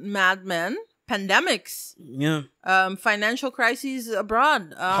madmen, pandemics, financial crises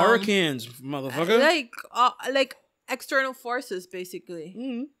abroad, hurricanes, motherfucker, like external forces, basically.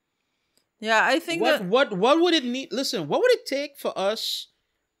 Mm-hmm. Yeah, I think what would it need? Listen, what would it take for us?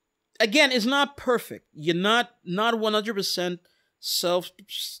 Again, it's not perfect. You're not 100%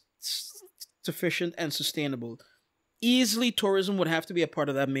 self-sufficient and sustainable. Easily, tourism would have to be a part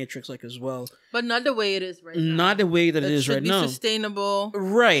of that matrix, like as well. But not the way it is right now. Not the way that it is right now. Should be sustainable.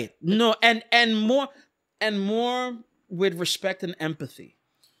 Right. No, and more with respect and empathy,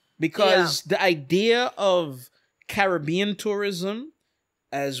 because the idea of Caribbean tourism,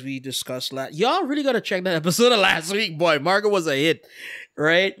 as we discussed y'all really gotta check that episode of last week, boy. Margaret was a hit,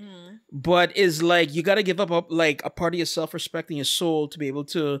 right? But it's like you gotta give up like a part of your self-respect and your soul to be able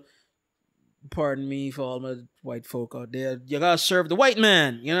to, pardon me for all my white folk out there, you gotta serve the white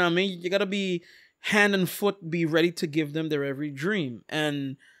man. You know what I mean? You gotta be hand and foot, be ready to give them their every dream.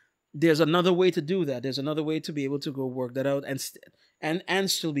 And there's another way to do that. There's another way to be able to go work that out and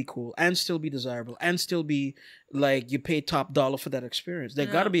still be cool and still be desirable and still be like you pay top dollar for that experience. There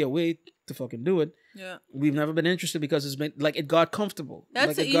gotta be a way to fucking do it. Yeah. We've never been interested because it's been like it got comfortable.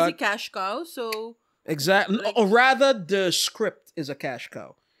 That's like an easy cash cow. So exactly, or rather, the script is a cash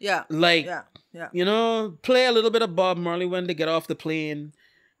cow. Yeah. Like play a little bit of Bob Marley when they get off the plane.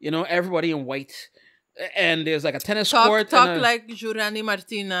 Everybody in white. And there's like a tennis court. Talk like Jurandi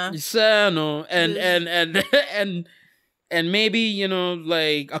Martina. No, and maybe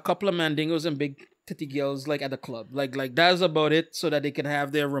like a couple of mandingos and big titty girls like at the club. Like that's about it, so that they can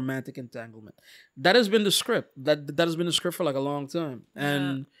have their romantic entanglement. That has been the script. That has been the script for like a long time.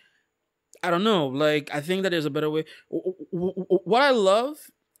 And I don't know. Like I think that there's a better way. What I love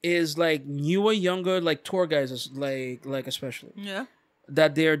is like newer, younger like tour guys, like especially. Yeah.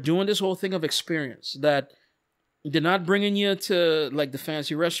 That they're doing this whole thing of experience, that they're not bringing you to like the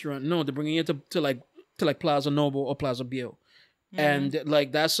fancy restaurant. No, they're bringing you to like Plaza Noble or Plaza Bio. And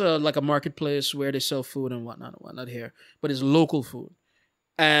like that's like a marketplace where they sell food and whatnot here, but it's local food.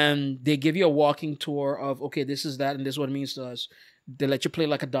 And they give you a walking tour of, okay, this is that and this is what it means to us. They let you play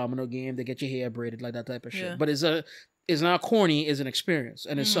like a domino game. They get your hair braided, like that type of shit. Yeah. But it's not corny, it's an experience.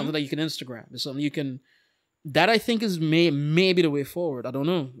 And it's something that you can Instagram. It's something you can. That I think is maybe the way forward. I don't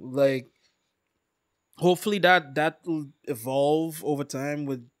know. Like, hopefully that will evolve over time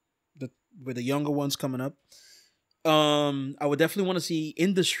with the younger ones coming up. I would definitely want to see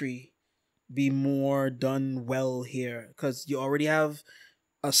industry be more done well here, because you already have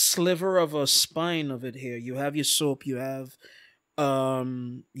a sliver of a spine of it here. You have your soap. You have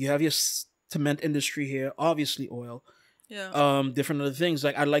your cement industry here. Obviously, oil. Yeah. Different other things.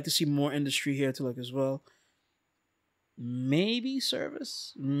 Like I'd like to see more industry here to look as well. Maybe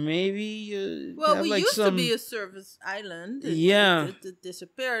service. Maybe. Well, we used to be a service island. It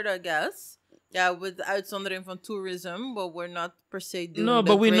disappeared, I guess. Yeah, with uitzondering van tourism, but we're not per se doing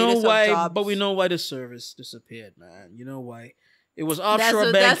but we know why. But we know why the service disappeared, man. You know why? It was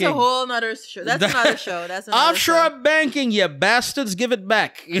offshore banking. That's a whole nother show. That's another show. That's another offshore show. Banking. You bastards, give it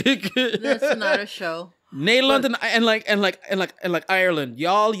back. That's another show. Nederland and Ireland,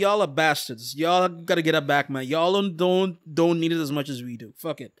 y'all are bastards. Y'all gotta get it back, man. Y'all don't need it as much as we do.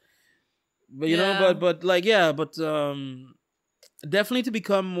 Fuck it. But definitely to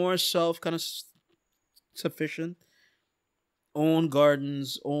become more kind of sufficient. Own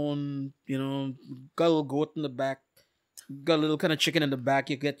gardens, got a little goat in the back, got a little kind of chicken in the back.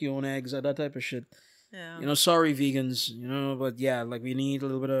 You get your own eggs, that type of shit. Yeah. Sorry vegans, but yeah, like we need a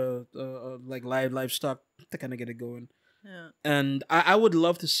little bit of like livestock to kind of get it going. Yeah. And I would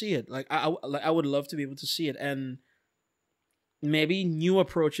love to see it. Like I would love to be able to see it, and maybe new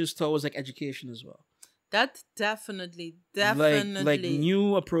approaches towards like education as well. That definitely. Like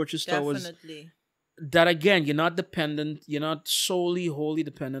new approaches towards that again, you're not dependent, you're not solely, wholly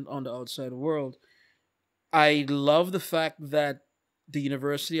dependent on the outside world. I love the fact that the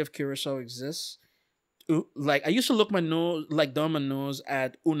University of Curacao exists. Like, I used to look my nose, like down my nose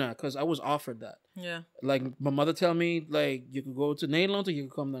at UNA because I was offered that. Yeah. Like, my mother tell me, like, you could go to Nederland or you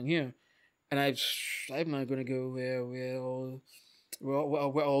could come down here. And I'm not going to go where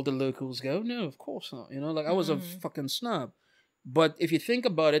all the locals go. No, of course not. You know, like, I was a fucking snob. But if you think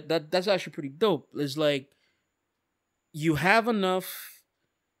about it, that's actually pretty dope. It's like, you have enough,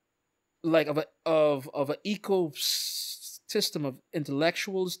 like, of an ecosystem of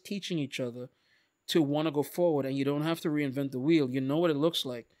intellectuals teaching each other to want to go forward, and you don't have to reinvent the wheel. You know what it looks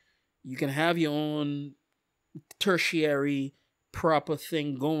like. You can have your own tertiary proper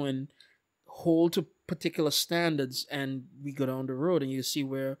thing going, hold to particular standards, and we go down the road and you see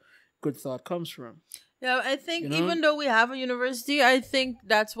where good thought comes from. Yeah, I think even though we have a university, I think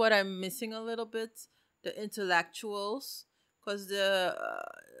that's what I'm missing a little bit, the intellectuals, because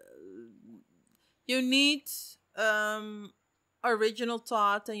you need original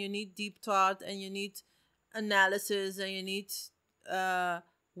thought, and you need deep thought, and you need analysis, and you need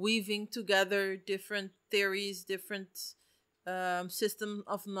weaving together different theories, different system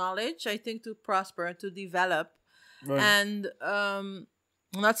of knowledge, I think, to prosper and to develop. Right. And I'm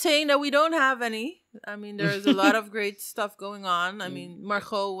not saying that we don't have any. I mean, there's a lot of great stuff going on. I mean,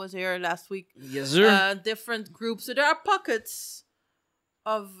 Margot was here last week. Yes, sir. Different groups. So there are pockets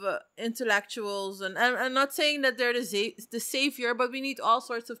of intellectuals, and I'm not saying that they're the savior, but we need all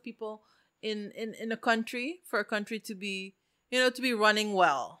sorts of people in a country for a country to be, to be running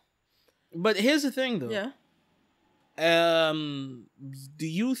well. But here's the thing, though. Yeah. Do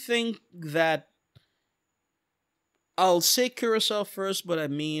you think that, I'll say Curacao first, but I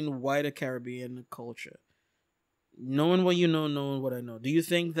mean wider Caribbean culture, knowing what you know, knowing what I know, do you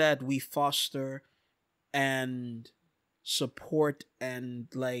think that we foster and support and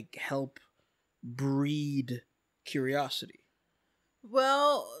like help breed curiosity?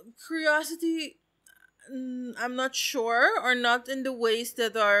 Well, curiosity, I'm not sure, or not in the ways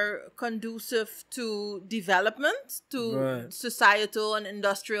that are conducive to development, to societal and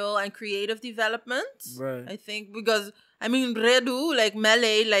industrial and creative development. Right. I think because, I mean, redu, like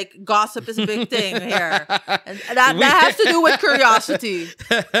melee, like gossip is a big thing here. And that has to do with curiosity.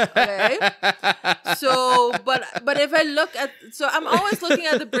 Okay? So, but if I look at, so I'm always looking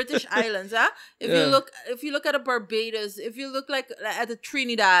at the British Islands, huh? If you look at a Barbados, if you look at a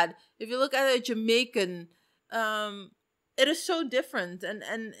Trinidad, if you look at a Jamaican, it is so different,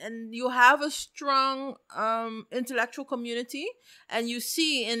 and you have a strong intellectual community, and you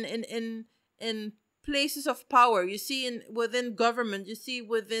see in places of power, you see within government, you see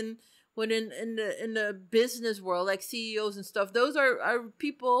within the business world, like CEOs and stuff. Those are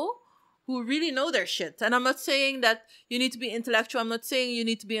people who really know their shit. And I'm not saying that you need to be intellectual. I'm not saying you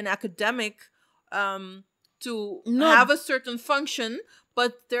need to be an academic to have a certain function.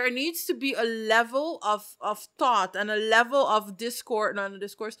 But there needs to be a level of thought and a level of discourse,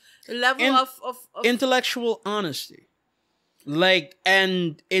 a level of intellectual honesty. Like,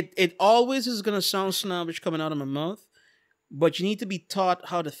 and it always is going to sound snobbish coming out of my mouth, but you need to be taught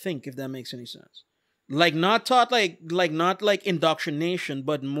how to think, if that makes any sense. Like, not taught not like indoctrination,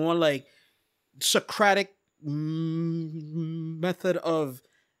 but more like Socratic method of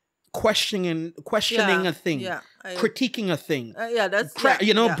questioning a thing, critiquing a thing,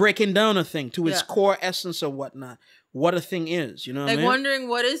 breaking down a thing to its core essence or whatnot, what a thing is, like wondering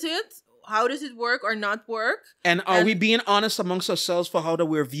what is it, how does it work or not work, and are we being honest amongst ourselves for how that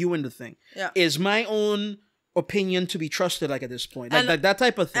we're viewing the thing? Is my own opinion to be trusted, like at this point, like that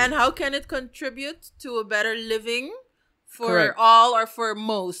type of thing, and how can it contribute to a better living for all or for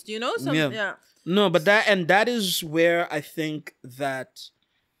most, no, but that is where I think that,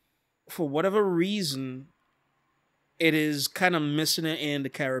 for whatever reason, it is kind of missing it in the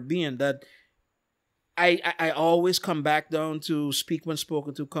Caribbean. That I always come back down to speak when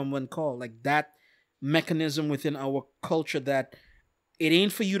spoken to, come when called. Like that mechanism within our culture that it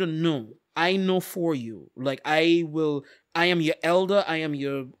ain't for you to know. I know for you. Like I am your elder. I am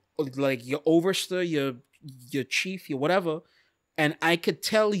your overseer, your chief, your whatever. And I could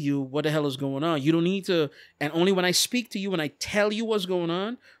tell you what the hell is going on. You don't need to, and only when I speak to you, when I tell you what's going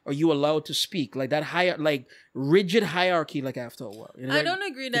on, are you allowed to speak. Like that like rigid hierarchy, like after a while. I don't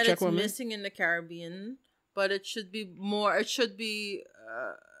agree that it's missing in the Caribbean, but it should be more, it should be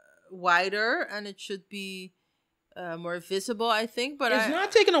wider, and it should be more visible, I think. But it's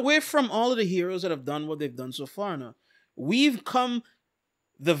not taken away from all of the heroes that have done what they've done so far now. We've come,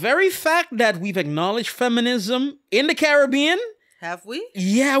 the very fact that we've acknowledged feminism in the Caribbean. Have we?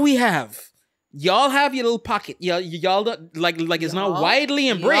 Yeah, we have. Y'all have your little pocket. Y'all don't, like it's not widely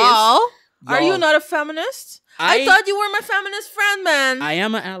embraced. Y'all? Are you Y'all. not a feminist? I thought you were my feminist friend, man. I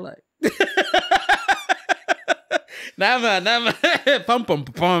am an ally. Never. Pum pum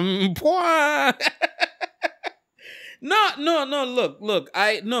pum. No. Look.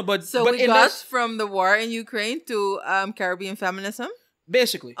 So but we got from the war in Ukraine to Caribbean feminism.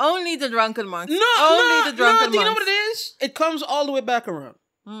 basically Only the drunken monks. No. The drunken Do you know monks. what it is? It comes all the way back around.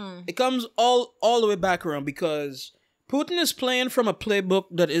 It comes all the way back around because Putin is playing from a playbook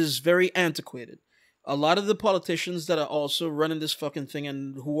that is very antiquated. A lot of the politicians that are also running this fucking thing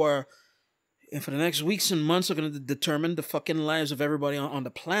and who are, and for the next weeks and months, are going to determine the fucking lives of everybody on the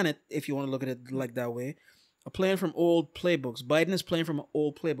planet, if you want to look at it like that way, are playing from old playbooks. Biden is playing from an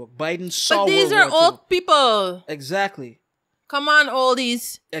old playbook. Biden saw But these World are War II. old people. Exactly. Come on,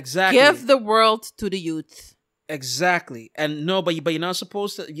 oldies. Exactly. Give the world to the youth. Exactly. And no, but you're not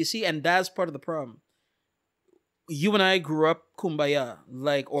supposed to, you see, and that's part of the problem. You and I grew up kumbaya,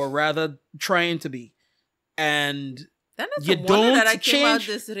 or rather trying to be. And Then it's you a wonder don't that I came out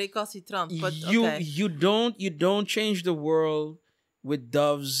change- this recalcitrant. But you okay. you don't change the world with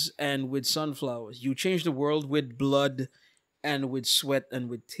doves and with sunflowers. You change the world with blood and with sweat and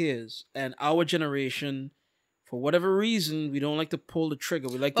with tears. And our generation, for whatever reason, we don't like to pull the trigger.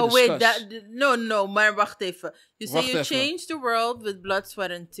 We like to discuss. Maar wacht even. You say Wacht you even. change the world with blood,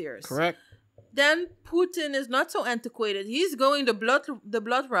 sweat, and tears. Correct. Then Putin is not so antiquated. He's going the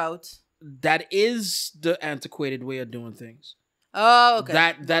blood route. That is the antiquated way of doing things. Oh, okay.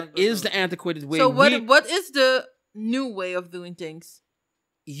 That is the antiquated way. So what is the new way of doing things?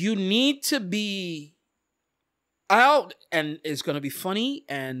 You need to be out, and it's gonna be funny,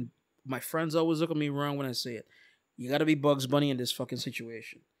 and my friends always look at me wrong when I say it. You gotta be Bugs Bunny in this fucking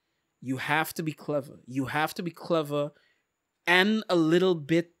situation. You have to be clever. You have to be clever and a little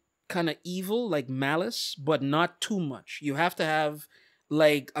bit kind of evil, like malice, but not too much. You have to have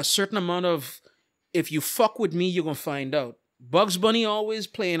a certain amount of, if you fuck with me, you're gonna find out. Bugs Bunny always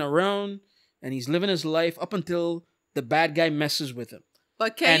playing around, and he's living his life up until the bad guy messes with him.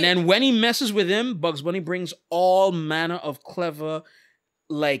 And then when he messes with him, Bugs Bunny brings all manner of clever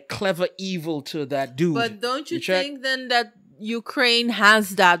evil to that dude. But don't you check? think then that Ukraine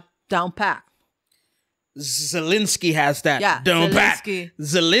has that down pat? Zelensky has that down pat. Zelensky.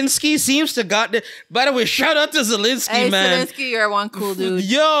 Zelensky seems to got the. By the way, shout out to Zelensky, Hey, man. Zelensky, you're one cool dude.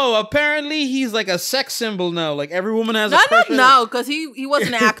 Yo, apparently he's like a sex symbol now. Like every woman has a Not crush on him. now, because he was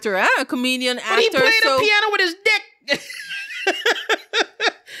an actor, a comedian actor. But he played the piano with his dick.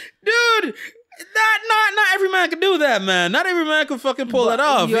 Dude, not every man can do that, man. Not every man can fucking pull that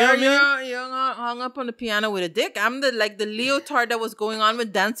off. You know what I mean? You're hung up on the piano with a dick. I'm the leotard that was going on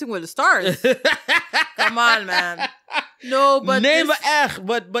with Dancing with the Stars. Come on, man. No, but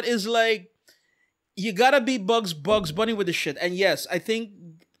but it's like you gotta be Bugs Bunny with the shit. And yes, I think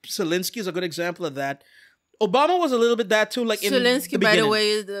Zelensky is a good example of that. Obama was a little bit that too. Like Zelensky, in the by the beginning. way,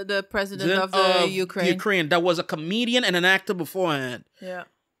 is the president of the Ukraine. That was a comedian and an actor beforehand. Yeah.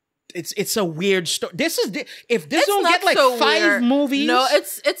 It's a weird story. If this It's don't not get like so 5 weird. movies. No,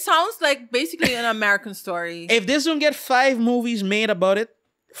 it sounds like basically an American story. If this don't get 5 movies made about it,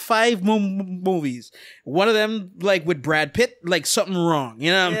 5 movies. One of them like with Brad Pitt, like something wrong.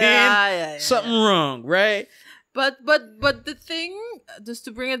 You know what I mean? Yeah, something wrong, right? But the thing, just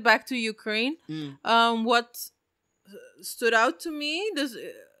to bring it back to Ukraine, what stood out to me,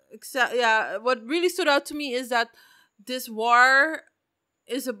 what really stood out to me is that this war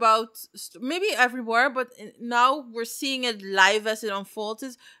is about, maybe every war, but now we're seeing it live as it unfolds,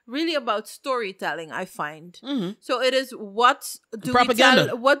 is really about storytelling, I find. Mm-hmm. So it is what do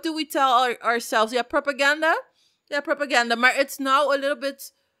we tell ourselves? Yeah, propaganda. But it's now a little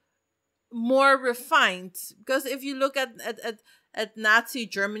bit more refined, because if you look at Nazi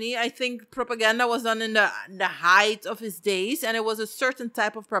Germany, I think propaganda was done in the height of its days, and it was a certain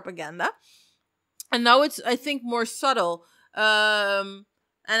type of propaganda, and now it's, I think, more subtle.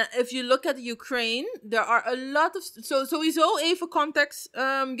 And if you look at Ukraine, there are a lot of sowieso even context,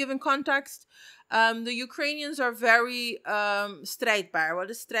 given context. The Ukrainians are very strijdbaar.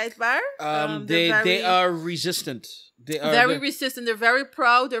 What is strijdbaar? They are resistant. They are very resistant. They're very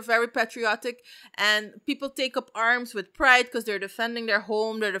proud. They're very patriotic, and people take up arms with pride because they're defending their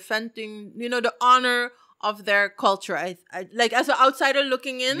home. They're defending, the honor of their culture. I like, as an outsider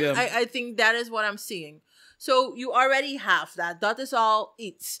looking in, I think that is what I'm seeing. So you already have that. That is all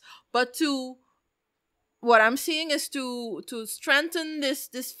it's. But what I'm seeing is to strengthen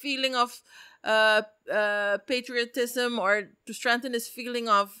this feeling of patriotism, or to strengthen this feeling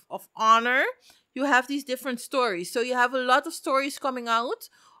of honor. You have these different stories. So you have a lot of stories coming out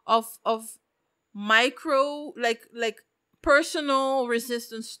of micro, like personal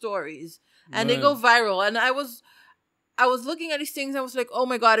resistance stories, and they go viral. And I was looking at these things. I was like, oh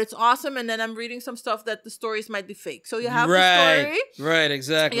my God, it's awesome. And then I'm reading some stuff that the stories might be fake. So you have the story. Right,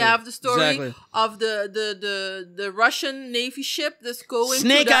 exactly. You have the story of the Russian Navy ship that's going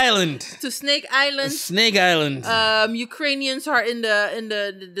Snake Island. Snake Island. Snake Island. Ukrainians are in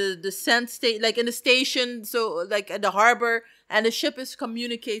the sand state, like in the station, so like at the harbor, and the ship is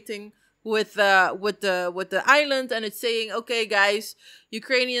communicating with the island, and it's saying, okay, guys,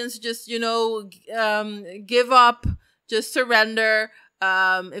 Ukrainians, just give up. Just surrender.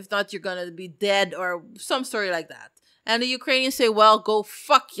 If not, you're gonna be dead, or some story like that. And the Ukrainians say, "Well, go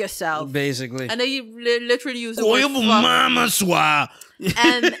fuck yourself," basically. And they literally use the word fuck.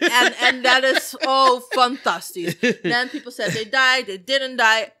 And that is fantastic. Then people said they died, they didn't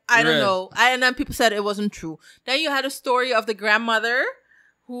die. I don't know. And then people said it wasn't true. Then you had a story of the grandmother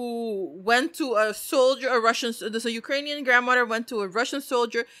who went to a soldier, there's a Ukrainian grandmother went to a Russian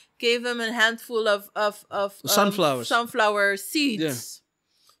soldier, gave him a handful of sunflower seeds. Yeah.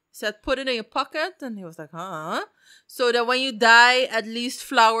 Said, put it in your pocket. And he was like, huh? So that when you die, at least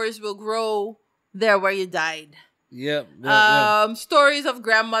flowers will grow there where you died. Yeah. Stories of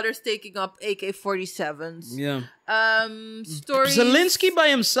grandmothers taking up AK-47s. Yeah. Stories. Zelensky by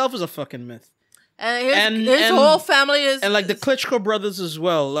himself is a fucking myth. And his whole family is... And like the Klitschko brothers as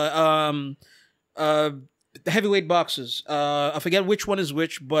well. Heavyweight boxers. I forget which one is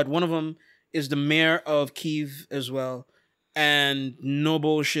which, but one of them is the mayor of Kyiv as well. And no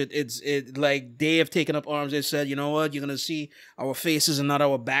bullshit. It's like they have taken up arms. They said, you know what? You're going to see our faces and not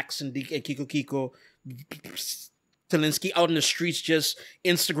our backs. And Kiko. Zelensky out in the streets just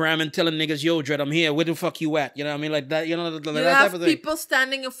Instagramming, telling niggas, yo, Dread, I'm here. Where the fuck you at? You know what I mean? Like that, that type of thing. People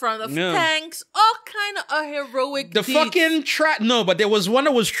standing in front of tanks, all kind of heroic deeds. Fucking no, but there was one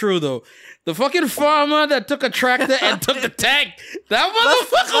that was true, though. The fucking farmer that took a tractor and took the tank. That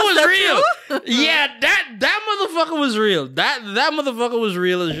motherfucker was real. Yeah, that motherfucker was real. That motherfucker was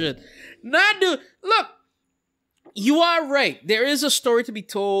real as shit. Nah, dude, look. You are right. There is a story to be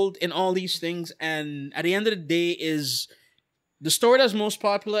told in all these things, and at the end of the day is the story that's most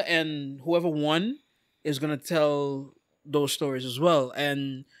popular, and whoever won is going to tell those stories as well.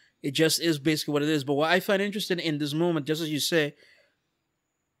 And it just is basically what it is. But what I find interesting in this moment, just as you say,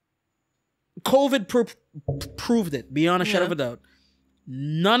 COVID proved it beyond a shadow of a doubt.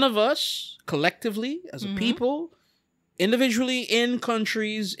 None of us, collectively, as a people, individually in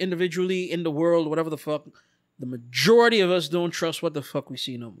countries, individually in the world, whatever the fuck, the majority of us don't trust what the fuck we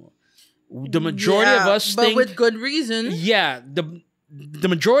see no more. The majority of us think... But with good reason. Yeah. The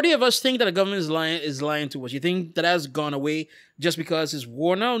majority of us think that the government is lying to us. You think that has gone away just because it's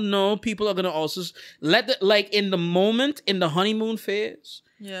war now? No, people are going to also... in the moment, in the honeymoon phase,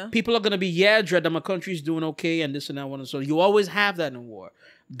 people are going to be, Dread, that my country's doing okay and this and that one. And so you always have that in war.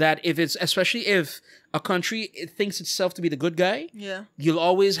 That especially if a country thinks itself to be the good guy, you'll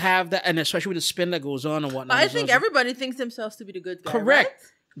always have that, and especially with the spin that goes on and whatnot. I think everybody thinks themselves to be the good guy. Correct.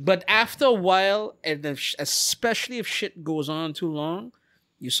 Right? But after a while, and especially if shit goes on too long,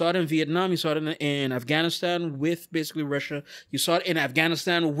 you saw it in Vietnam, you saw it in Afghanistan with basically Russia, you saw it in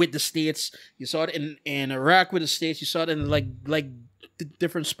Afghanistan with the States, you saw it in Iraq with the States, you saw it in like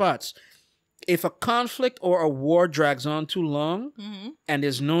different spots. If a conflict or a war drags on too long and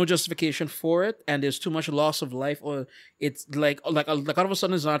there's no justification for it and there's too much loss of life, or it's like all of a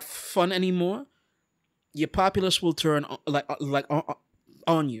sudden it's not fun anymore, your populace will turn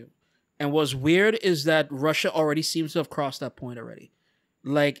on you. And what's weird is that Russia already seems to have crossed that point already.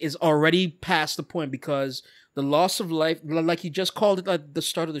 Like, it's already past the point, because the loss of life, like you just called it at the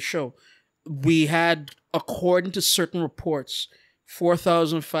start of the show, we had, according to certain reports,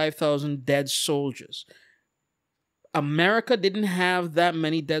 4,000, 5,000 dead soldiers. America didn't have that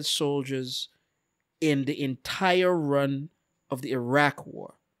many dead soldiers in the entire run of the Iraq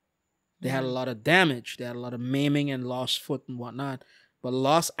War. They had a lot of damage. They had a lot of maiming and lost foot and whatnot.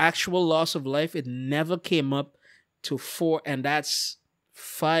 But actual loss of life, it never came up to 4, and that's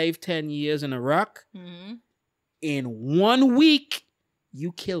 5-10 years in Iraq. In 1 week,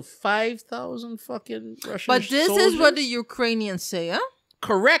 you kill 5,000 fucking Russian soldiers. But this is what the Ukrainians say, huh?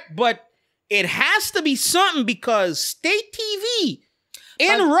 Correct, but it has to be something, because state TV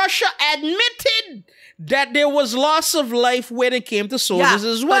in Russia admitted that there was loss of life when it came to soldiers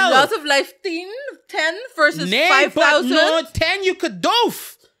as well. But loss of life 10 versus 5,000? No, 10 you could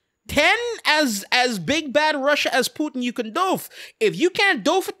doof. 10 as big bad Russia as Putin you can doof. If you can't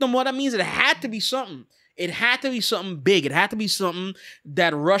doof it no more, that means it had to be something. It had to be something big. It had to be something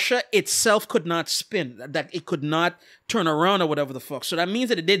that Russia itself could not spin, that it could not turn around or whatever the fuck. So that means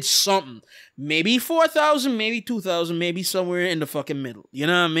that it did something. Maybe 4,000, maybe 2,000, maybe somewhere in the fucking middle. You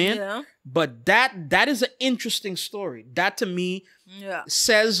know what I mean? Yeah. But that is an interesting story. That to me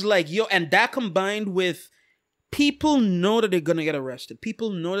says like, yo, and that combined with people know that they're going to get arrested.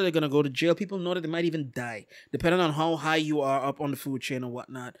 People know that they're going to go to jail. People know that they might even die, depending on how high you are up on the food chain or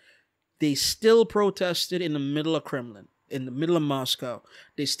whatnot. They still protested in the middle of Kremlin, in the middle of Moscow.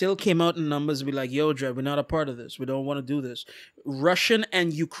 They still came out in numbers and be like, yo, Dre, we're not a part of this. We don't want to do this. Russian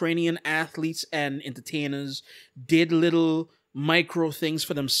and Ukrainian athletes and entertainers did little micro things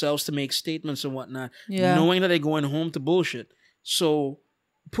for themselves to make statements and whatnot, knowing that they're going home to bullshit. So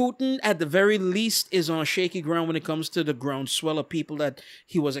Putin, at the very least, is on shaky ground when it comes to the groundswell of people that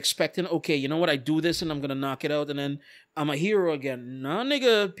he was expecting. Okay, you know what? I do this and I'm going to knock it out and then I'm a hero again. Nah,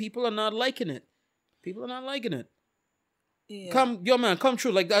 nigga, people are not liking it. People are not liking it. Yeah. Come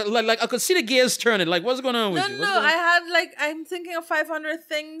true. Like I could see the gears turning. Like, what's going on with you? I'm thinking of 500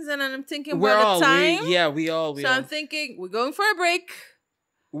 things and then I'm thinking we about the time. I'm thinking, we're going for a break.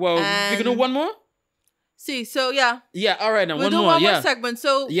 Well, we can do one more? See, so yeah. Yeah, all right, now we'll one do more. One more segment.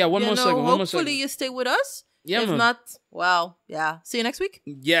 So one more segment. Hopefully you stay with us. Yeah, if man. not, well, yeah. See you next week.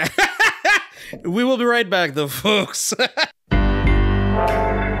 Yeah. We will be right back though, folks.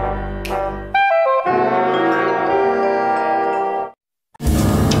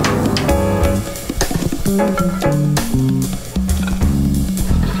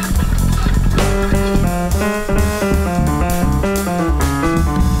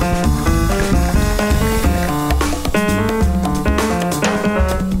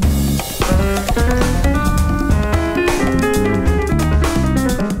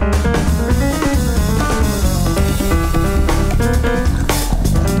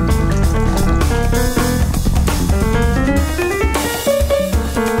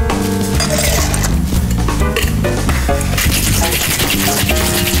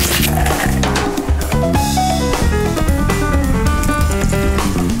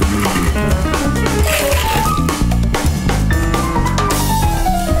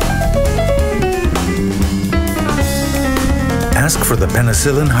 Ask for the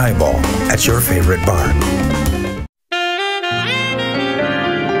penicillin highball at your favorite bar.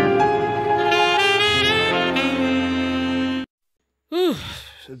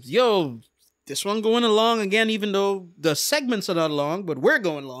 Yo, this one going along again, even though the segments are not long, but we're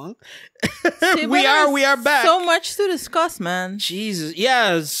going long. See, we are back. So much to discuss, man. Jesus.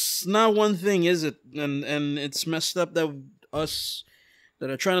 Yeah, it's not one thing, is it? And it's messed up that us that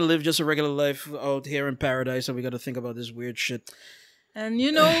are trying to live just a regular life out here in paradise, and we got to think about this weird shit. And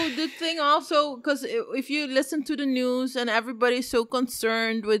you know, the thing also, because if you listen to the news and everybody's so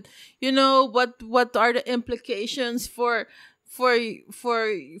concerned with, you know, what are the implications for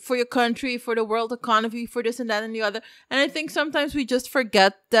your country, for the world economy, for this and that and the other. And I think sometimes we just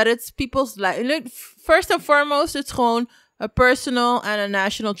forget that it's people's life. First and foremost, it's gewoon a personal and a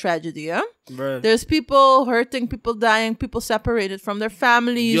national tragedy, yeah? Right. There's people hurting, people dying, people separated from their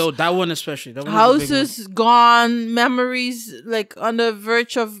families. Yo, that one especially. That one houses gone, memories like on the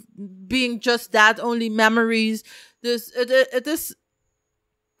verge of being just that, only memories. It is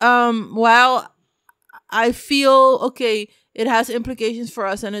while I feel okay, it has implications for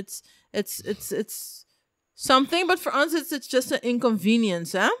us and it's something, but for us it's just an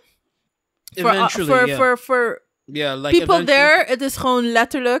inconvenience, huh? Eventually, for yeah, like people eventually. there, it is gewoon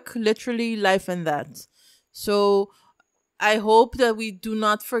literally life and that. So I hope that we do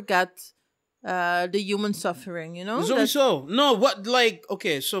not forget the human suffering, you know? So no, what, like,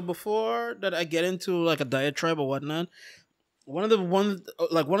 okay, so before that I get into like a diatribe or whatnot, one of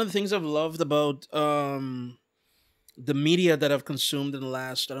the things I've loved about the media that I've consumed in the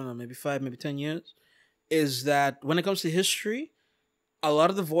last, I don't know, maybe 5, maybe 10 years, is that when it comes to history, a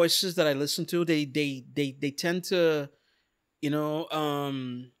lot of the voices that I listen to, they tend to, you know,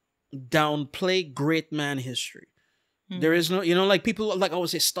 downplay great man history. Mm-hmm. There is no, you know, like people like I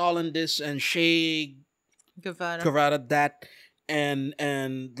would say Stalin this and Che Guevara that, and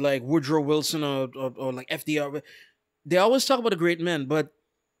like Woodrow Wilson or like FDR. They always talk about the great men, but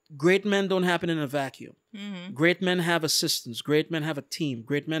great men don't happen in a vacuum. Mm-hmm. Great men have assistants. Great men have a team.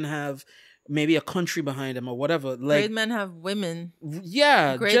 Great men have maybe a country behind them or whatever. Like, great men have women.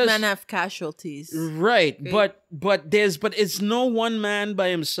 Yeah. Great men have casualties. Right. Great. But it's no one man by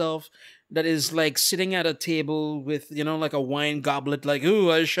himself that is like sitting at a table with, you know, like a wine goblet, like,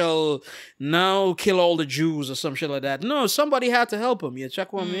 ooh, I shall now kill all the Jews or some shit like that. No, somebody had to help him. You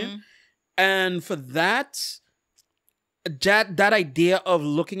check what I mean? And for that idea of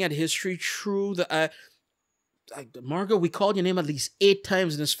looking at history through the Margot, we called your name at least 8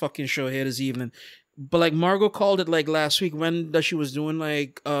 times in this fucking show here this evening. But like Margot called it like last week when that she was doing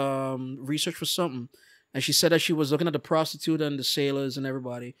like research for something. And she said that she was looking at the prostitute and the sailors and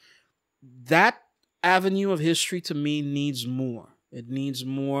everybody. That avenue of history to me needs more. It needs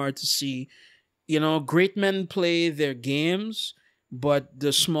more to see, great men play their games, but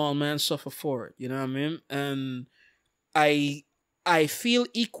the small man suffer for it. You know what I mean? And I feel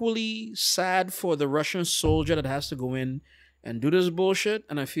equally sad for the Russian soldier that has to go in and do this bullshit,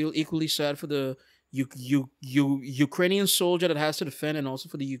 and I feel equally sad for the Ukrainian soldier that has to defend, and also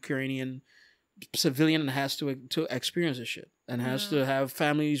for the Ukrainian civilian that has to experience this shit and has to have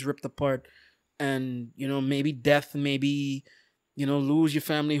families ripped apart, and maybe death, maybe lose your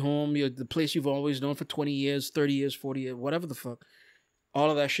family home, the place you've always known for 20 years, 30 years, 40 years, whatever the fuck. All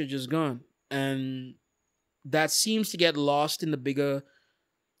of that shit just gone. And that seems to get lost in the bigger,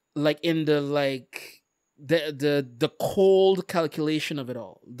 like in the the cold calculation of it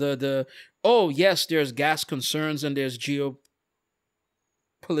all. Oh yes, there's gas concerns and there's geopolitical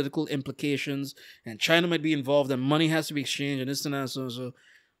implications, and China might be involved, and money has to be exchanged, and this and that. So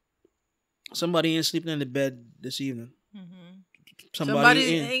somebody ain't sleeping in the bed this evening. Mm-hmm.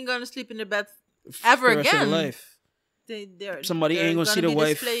 Somebody ain't gonna sleep in the bed ever for the rest of again. their life. Somebody ain't gonna see their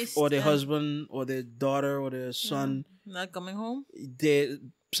wife or their husband or their daughter or their son not coming home.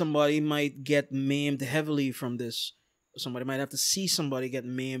 Somebody might get maimed heavily from this. Somebody might have to see somebody get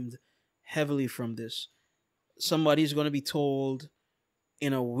maimed heavily from this. Somebody's gonna be told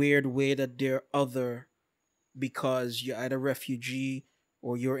in a weird way that they're other because you're either refugee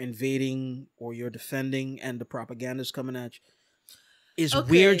or you're invading or you're defending, and the propaganda's coming at you. Is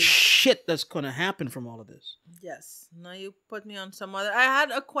weird shit that's gonna happen from all of this. Yes. Now you put me on some other. I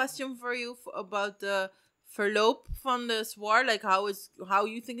had a question for you about the verloop from this war, like how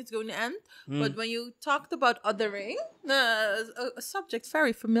you think it's going to end. But when you talked about othering, a subject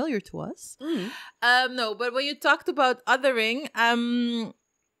very familiar to us. No, but when you talked about othering,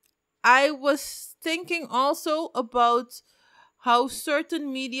 I was thinking also about how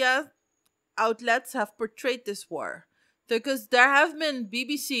certain media outlets have portrayed this war. Because there have been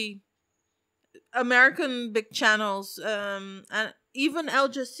BBC, American big channels, and even Al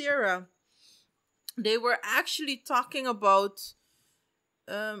Jazeera. They were actually talking about,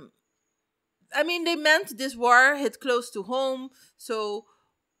 they meant this war hit close to home. So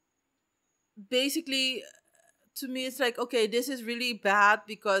basically, to me, it's like, okay, this is really bad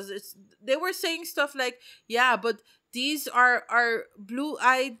because they were saying stuff like, yeah, but these are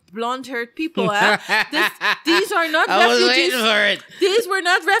blue-eyed, blonde-haired people. These are not I refugees. was waiting for it. These were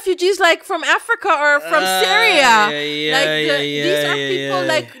not refugees like from Africa or from Syria. These are people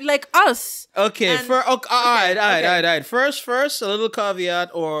like us. Okay, all right. First, a little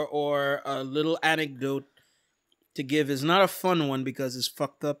caveat or a little anecdote to give is not a fun one because it's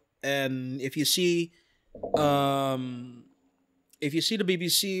fucked up. And if you see the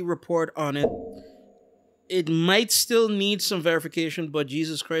BBC report on it, it might still need some verification, but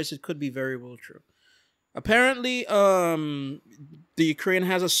Jesus Christ, it could be very well true. Apparently, the Ukraine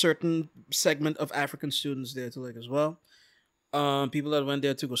has a certain segment of African students there to like as well. People that went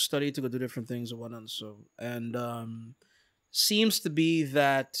there to go study, to go do different things and whatnot. So, and seems to be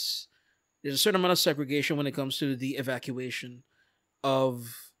that there's a certain amount of segregation when it comes to the evacuation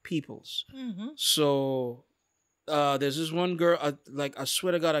of peoples. Mm-hmm. So, there's this one girl, I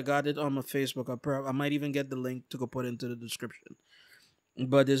swear to God, I got it on my Facebook. I might even get the link to go put into the description.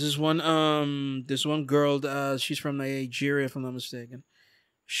 But there's this one girl, she's from Nigeria, if I'm not mistaken.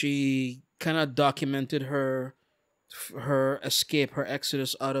 She kind of documented her escape, her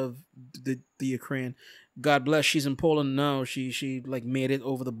exodus out of the Ukraine. God bless, she's in Poland now. She like made it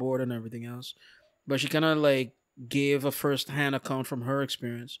over the border and everything else. But she kind of like gave a first-hand account from her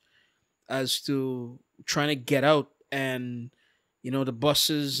experience as to trying to get out, and the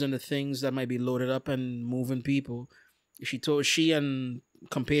buses and the things that might be loaded up and moving people. She and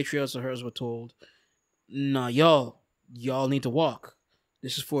compatriots of hers were told, nah, y'all need to walk.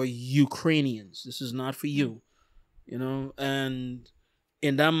 This is for Ukrainians. This is not for you. And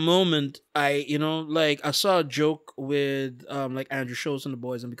in that moment, I saw a joke with like Andrew Schultz and the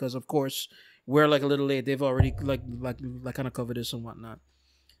boys, and because of course we're like a little late, they've already like kind of covered this and whatnot.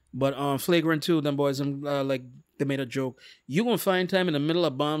 But Flagrant 2, them boys, they made a joke. You gonna find time in the middle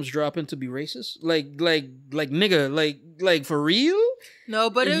of bombs dropping to be racist? Like nigga, like for real? No,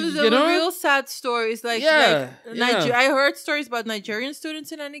 but it was real sad stories. I heard stories about Nigerian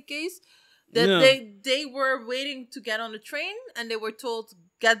students in any case that they were waiting to get on the train and they were told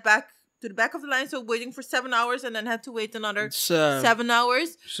get back to the back of the line, so waiting for 7 hours and then had to wait another So, 7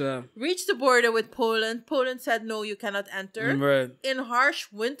 hours. so, Reached the border with Poland. Poland said, no, you cannot enter. right. In harsh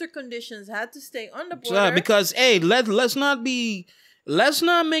winter conditions, had to stay on the border. Because, hey, let's not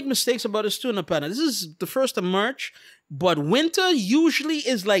make mistakes about this too in the pattern. This is the 1st of March, but winter usually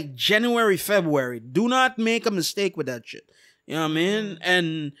is like January, February. Do not make a mistake with that shit. You know what I mean?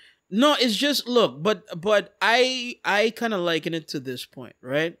 And no, it's just, look, but I kind of liken it to this point,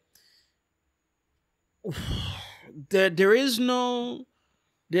 right? There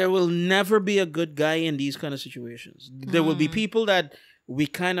will never be a good guy in these kind of situations. There will be people that we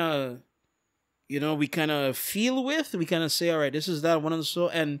kind of feel with. We kind of say, all right, this is that one and so.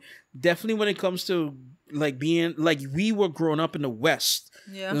 And definitely when it comes to like being like, we were growing up in the West.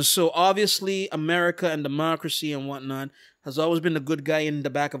 Yeah. And so obviously America and democracy and whatnot has always been the good guy in the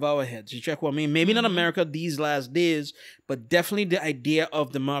back of our heads. You check what I mean? Maybe not America these last days, but definitely the idea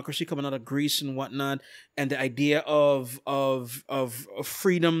of democracy coming out of Greece and whatnot, and the idea of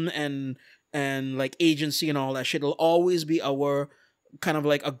freedom and like agency and all that shit will always be our kind of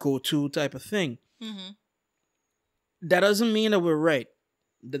like a go-to type of thing. Mm-hmm. That doesn't mean that we're right.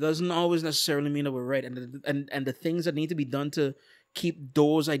 That doesn't always necessarily mean that we're right. And the things that need to be done to keep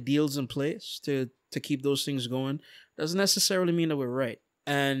those ideals in place, to keep those things going, doesn't necessarily mean that we're right.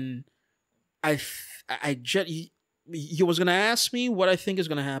 And you was gonna ask me what I think is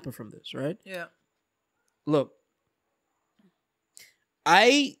gonna happen from this, right? Yeah. Look,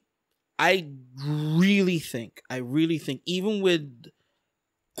 I really think, even with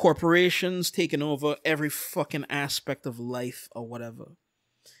corporations taking over every fucking aspect of life or whatever,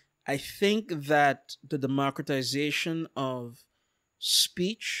 I think that the democratization of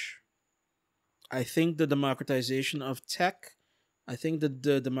speech, I think the democratization of tech, I think that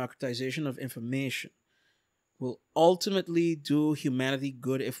the democratization of information will ultimately do humanity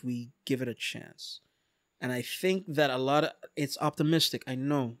good if we give it a chance. And I think that it's optimistic. I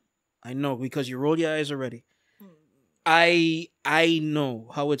know, because you roll your eyes already. I know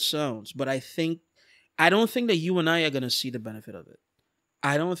how it sounds, but I don't think that you and I are going to see the benefit of it.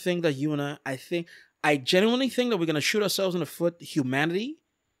 I don't think that you and I genuinely think that we're going to shoot ourselves in the foot. Humanity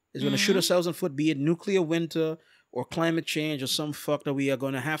is going to shoot ourselves in the foot, be it nuclear winter or climate change or some fuck, that we are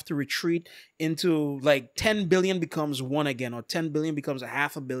going to have to retreat into like 10 billion becomes 1 again, or 10 billion becomes a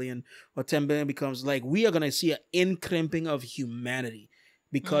half a billion, or 10 billion becomes like, we are going to see an incrimping of humanity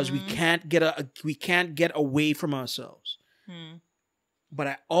because we can't get away from ourselves. But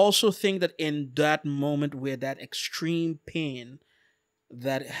I also think that in that moment where that extreme pain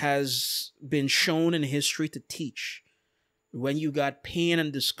that has been shown in history to teach, when you got pain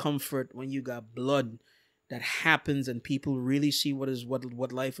and discomfort, when you got blood that happens and people really see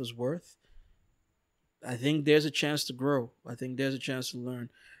what life is worth, I think there's a chance to grow. I think there's a chance to learn.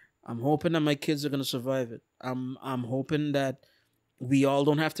 I'm hoping that my kids are going to survive it. I'm hoping that we all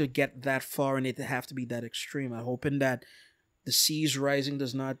don't have to get that far and it have to be that extreme. I'm hoping that the seas rising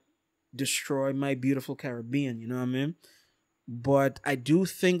does not destroy my beautiful Caribbean, you know what I mean? But I do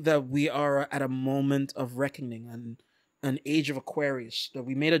think that we are at a moment of reckoning and an age of Aquarius, that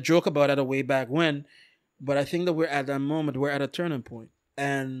we made a joke about it way back when, but I think that we're at that moment, we're at a turning point.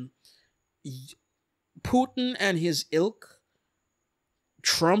 And Putin and his ilk,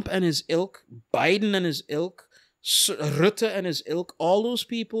 Trump and his ilk, Biden and his ilk, Rutte and his ilk, all those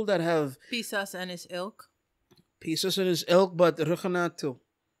people that have... Pisas and his ilk. Pisas and his ilk, but Ruggenaat too.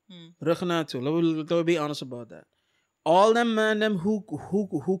 Ruggenaat too. Let me be honest about that. All them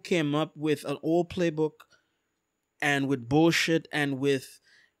who came up with an old playbook and with bullshit and with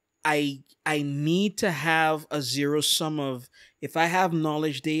I need to have a zero sum of, if I have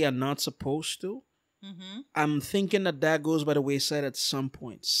knowledge they are not supposed to, I'm thinking that goes by the wayside at some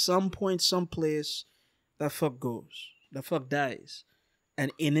point. Some place, that fuck goes. That fuck dies.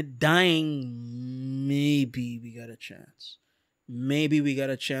 And in it dying, maybe we got a chance. Maybe we got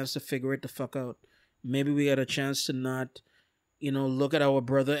a chance to figure it the fuck out. Maybe we got a chance to not, look at our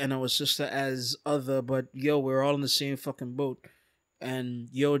brother and our sister as other, but yo, we're all in the same fucking boat. And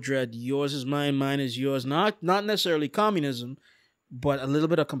yo, Dread, yours is mine, mine is yours. Not necessarily communism, but a little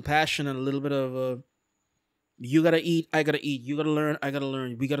bit of compassion and a little bit of you gotta eat, I gotta eat. You gotta learn, I gotta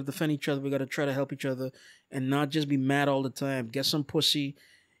learn. We gotta defend each other. We gotta try to help each other and not just be mad all the time. Get some pussy,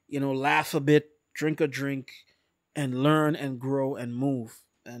 laugh a bit, drink a drink, and learn and grow and move.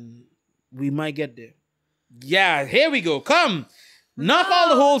 And we might get there. Yeah, here we go. Come. Knock all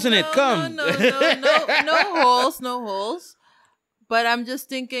the holes in it. Come. No holes. But I'm just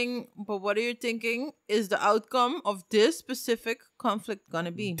thinking, but what are you thinking is the outcome of this specific conflict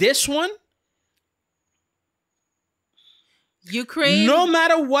gonna be? This one? Ukraine. No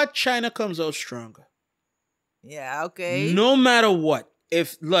matter what, China comes out stronger. Yeah, okay. No matter what.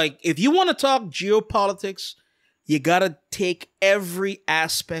 If you want to talk geopolitics, you gotta take every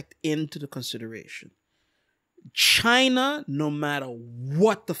aspect into the consideration. China, no matter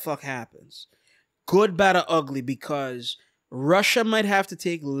what the fuck happens, good, bad, or ugly, because Russia might have to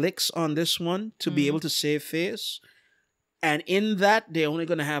take licks on this one to be able to save face. And in that, they're only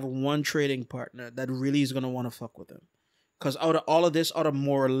going to have one trading partner that really is going to want to fuck with them. Because out of all of this, out of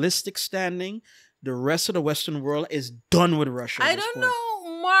moralistic standing, the rest of the Western world is done with Russia. I don't know.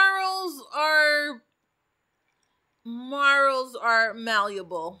 Morals are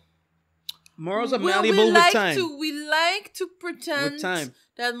malleable. Morals are malleable with time. We like to pretend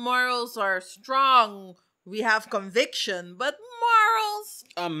that morals are strong. We have conviction, but morals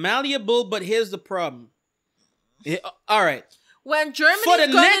are malleable. But here's the problem. All right. When Germany's going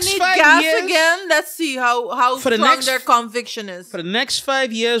to need gas again, let's see how strong their conviction is. For the next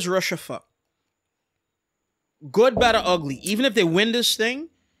 5 years, Russia fuck. Good, bad, or ugly. Even if they win this thing,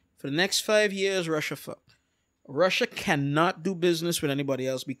 for the next 5 years, Russia fuck. Russia cannot do business with anybody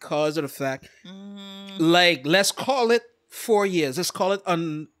else because of the fact, let's call it 4 years. Let's call it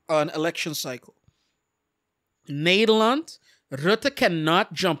an election cycle. Nederland, Rutte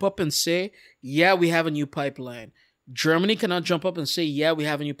cannot jump up and say, yeah, we have a new pipeline. Germany cannot jump up and say, yeah, we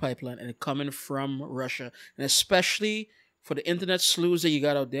have a new pipeline. And it's coming from Russia. And especially for the internet sleuths that you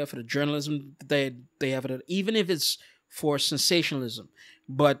got out there, for the journalism they have it, even if it's for sensationalism.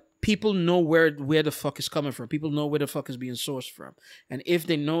 But people know where the fuck is coming from. People know where the fuck is being sourced from. And if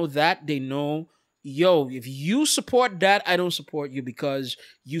they know that, they know, yo, if you support that, I don't support you because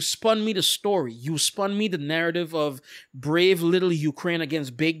you spun me the story. You spun me the narrative of brave little Ukraine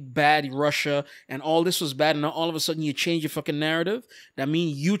against big bad Russia and all this was bad and now all of a sudden you change your fucking narrative. That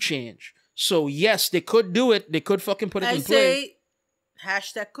means you change. So yes, they could do it. They could fucking put it in play.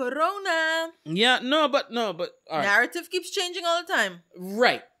 Hashtag Corona. Yeah, but all right. Narrative keeps changing all the time.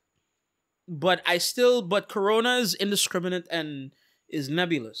 Right. But Corona is indiscriminate and is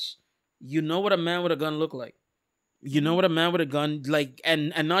nebulous. You know what a man with a gun look like. You know what a man with a gun like,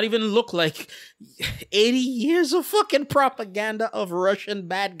 and not even look like 80 years of fucking propaganda of Russian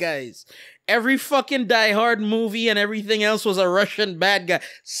bad guys. Every fucking Die Hard movie and everything else was a Russian bad guy.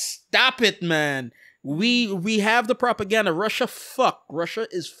 Stop it, man. We have the propaganda. Russia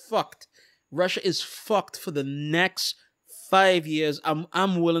is fucked. Russia is fucked for the next 5 years.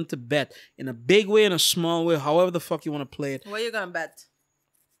 I'm willing to bet in a big way, in a small way, however the fuck you want to play it. What are you gonna bet?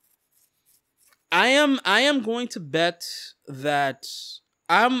 I am going to bet that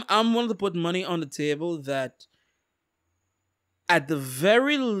I'm willing to put money on the table that at the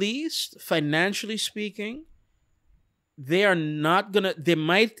very least, financially speaking, they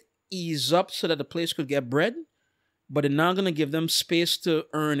might ease up so that the place could get bread, but they're not gonna give them space to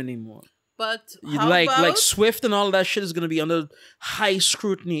earn anymore. But like Swift and all that shit is gonna be under high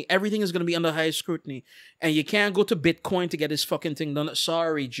scrutiny. Everything is gonna be under high scrutiny, and you can't go to Bitcoin to get this fucking thing done.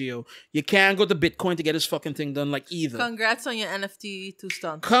 Sorry, Gio, you can't go to Bitcoin to get this fucking thing done. Like either. Congrats on your NFT 2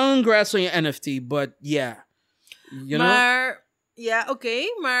 stunts. Congrats on your NFT, but yeah, yeah, okay,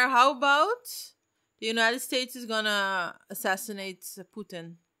 Mar. How about the United States is gonna assassinate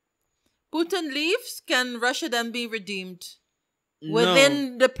Putin? Putin leaves. Can Russia then be redeemed?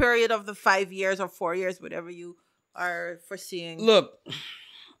 Within the period of the 5 years or 4 years, whatever you are foreseeing. Look,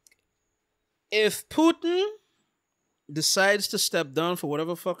 if Putin decides to step down for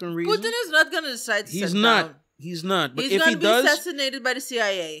whatever fucking reason, Putin is not going to decide to step down. He's not. But he's if he does, assassinated by the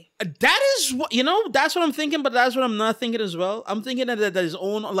CIA. That is what that's what I'm thinking. But that's what I'm not thinking as well. I'm thinking that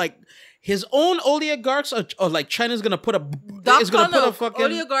his own oligarchs are like China's gonna put a fucking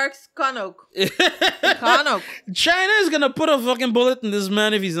oligarchs Konok. China is gonna put a fucking bullet in this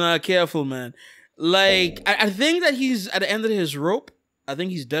man if he's not careful, man. Like I think that he's at the end of his rope. I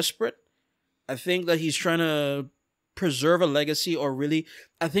think he's desperate. I think that he's trying to preserve a legacy, or really,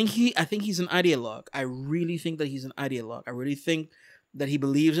 I think he's an ideologue. I really think that he's an ideologue. I really think that he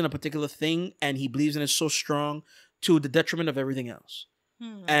believes in a particular thing and he believes in it so strong to the detriment of everything else.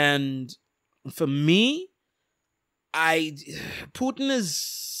 And for me, Putin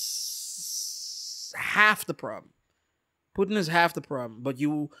is half the problem. Putin is half the problem. But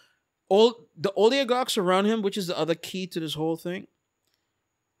the oligarchs around him, which is the other key to this whole thing,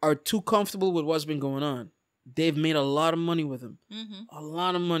 are too comfortable with what's been going on. They've made a lot of money with him. A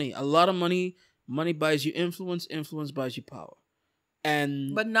lot of money. Money buys you influence. Influence buys you power.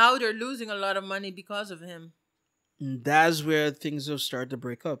 But now they're losing a lot of money because of him. That's where things will start to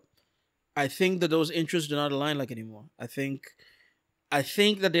break up. I think that those interests do not align like anymore. I think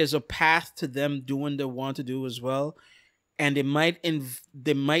that there's a path to them doing what they want to do as well. and they might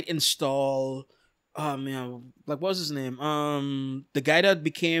install, oh man, like what was his name? The guy that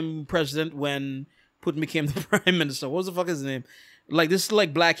became president when Putin became the prime minister. What was the fuck his name? Like this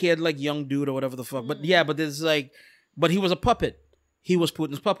like black haired like young dude or whatever the fuck. But yeah, but there's like, but he was a puppet. He was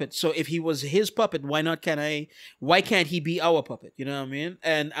Putin's puppet. So if he was his puppet, why can't he be our puppet? You know what I mean?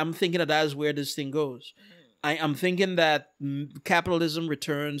 And I'm thinking that is where this thing goes. I'm thinking that capitalism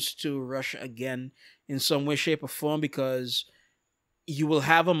returns to Russia again in some way, shape, or form, because you will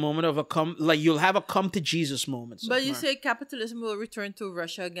have a moment of you'll have a come to Jesus moment. But you say capitalism will return to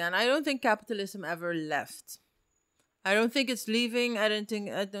Russia again. I don't think capitalism ever left. I don't think it's leaving. I don't think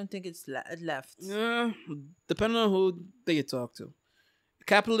it's left. Yeah, depending on who that you talk to.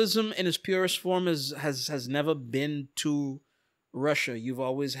 Capitalism in its purest form has never been to Russia. You've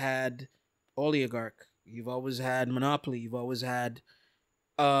always had oligarch. You've always had monopoly. You've always had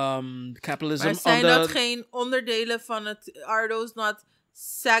capitalism. Maar zijn dat geen onderdelen van het? Are those not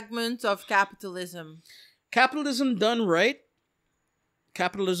segments of capitalism? Capitalism done right.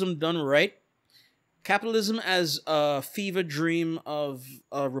 Capitalism done right. Capitalism as a fever dream of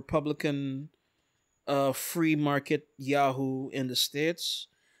a Republican free market Yahoo in the States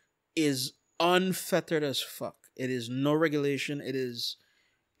is unfettered as fuck. It is no regulation. It is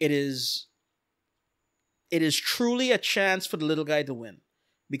truly a chance for the little guy to win,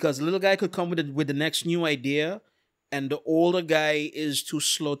 because the little guy could come with the next new idea, and the older guy is too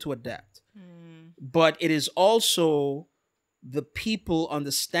slow to adapt. But it is also the people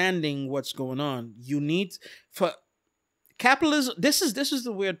understanding what's going on. You need for capitalism. This is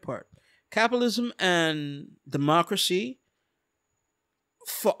the weird part. Capitalism and democracy,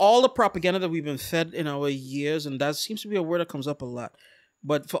 for all the propaganda that we've been fed in our years, and that seems to be a word that comes up a lot.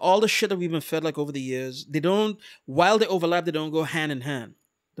 But for all the shit that we've been fed like over the years, while they overlap, they don't go hand in hand.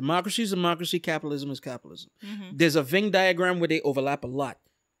 Democracy is democracy, capitalism is capitalism. There's a Venn diagram where they overlap a lot.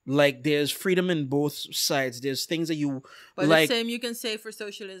 Like there's freedom in both sides. There's things that you but like. The same you can say for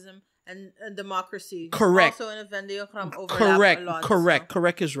socialism and democracy. Correct. Also in a Venn diagram overlap a lot.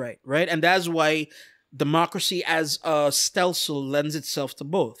 Correct is right. And that's why democracy as a stencil lends itself to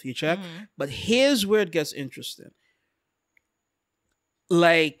both. You check? But here's where it gets interesting.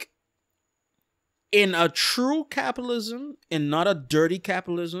 Like, in a true capitalism, and not a dirty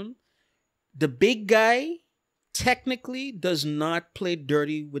capitalism, the big guy technically does not play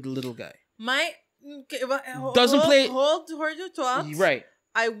dirty with the little guy. Doesn't play. Hold your thoughts. Right.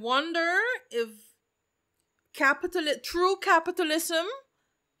 I wonder if true capitalism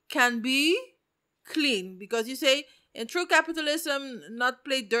can be clean, because you say in true capitalism not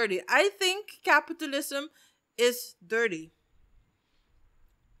play dirty. I think capitalism is dirty.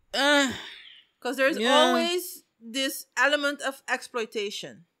 Because there's always this element of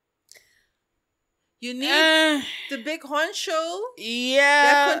exploitation. You need the big honcho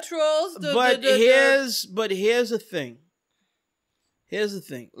that controls the... But here's the thing. Here's the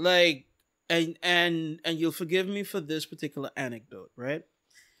thing. Like, and you'll forgive me for this particular anecdote, right?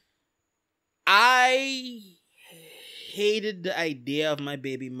 I hated the idea of my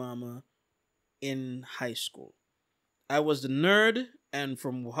baby mama in high school. I was the nerd, and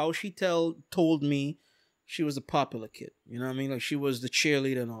from how she told me, she was the popular kid. You know what I mean? Like, she was the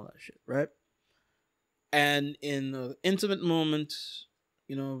cheerleader and all that shit, right? And in an intimate moment,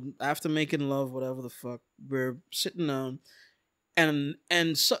 you know, after making love, whatever the fuck, we're sitting down, and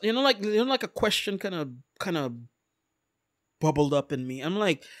so, like a question kind of bubbled up in me. I'm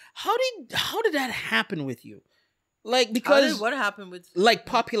like, how did that happen with you? Like, because what happened with like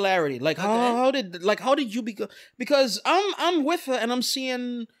popularity? Like how did you become? Because I'm with her and I'm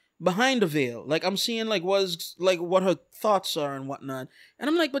seeing behind the veil. Like, I'm seeing what her thoughts are and whatnot. And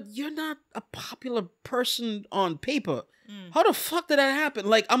I'm like, but you're not a popular person on paper. How the fuck did that happen?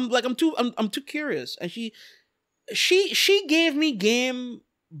 Like, I'm too curious. And she gave me game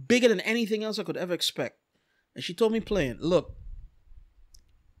bigger than anything else I could ever expect. And she told me plain, look,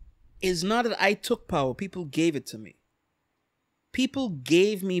 it's not that I took power. People gave it to me. People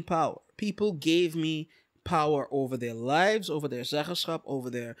gave me power. People gave me power over their lives, over their zeggenschap, over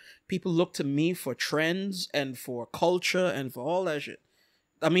their... People look to me for trends and for culture and for all that shit.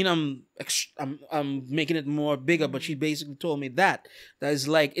 I mean, I'm making it more bigger, but she basically told me that is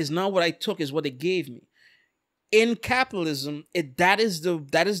like, it's not what I took, it's what they gave me. In capitalism, that is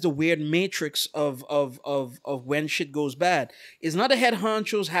the weird matrix of when shit goes bad. It's not the head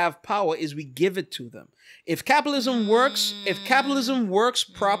honchos have power, is we give it to them. If capitalism works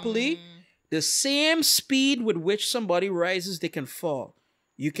properly, the same speed with which somebody rises, they can fall.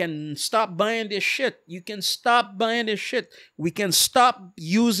 You can stop buying this shit. You can stop buying this shit. We can stop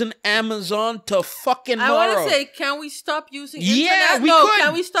using Amazon to fucking I tomorrow. want to say, can we stop using internet? Yeah, we no, could.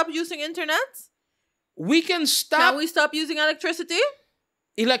 can we stop using internet? We can stop Can we stop using electricity?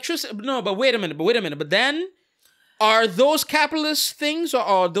 electricity. No, but wait a minute. But then, are those capitalist things or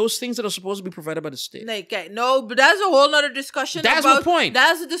are those things that are supposed to be provided by the state? Okay, no, but that's a whole nother discussion. That's my point.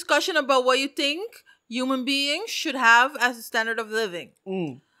 That's a discussion about what you think human beings should have as a standard of living.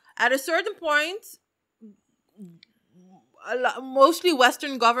 At a certain point, mostly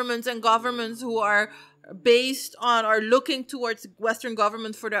Western governments and governments who are based on or looking towards Western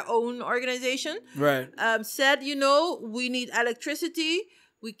government for their own organization, Right. said, we need electricity.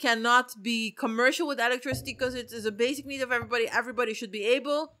 We cannot be commercial with electricity because it is a basic need of everybody. Everybody should be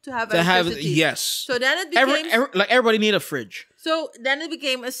able to have electricity. Yes. So then it became like everybody need a fridge. So then it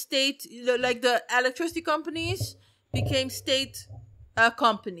became a state, like the electricity companies became state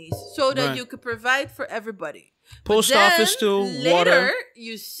companies, so that Right. you could provide for everybody. Post But then office too. Later, Water.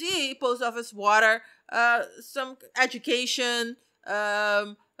 you see post office, water, some education,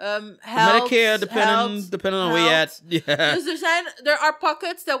 health, Medicare, depending on where you're at. Yeah. There are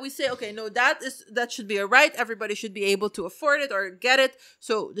pockets that we say, okay, no, that should be a right. Everybody should be able to afford it or get it.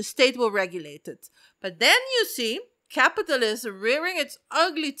 So the state will regulate it. But then you see capitalism rearing its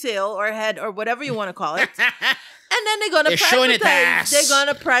ugly tail or head or whatever you want to call it, and then they're showing its gonna ass. They're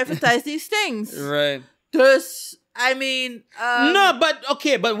gonna privatize these things. Right. Thus, I mean, no, but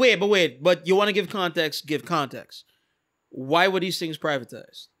okay, but wait. But you want to give context? Give context. Why were these things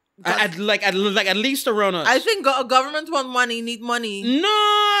privatized? At least around us. I think government want money, need money.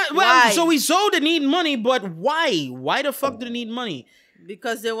 No, well, Why? so they need money, but why? Why the fuck do they need money?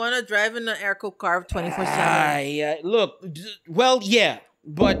 Because they want to drive in an air-cooled car 24/7. Look, well, yeah,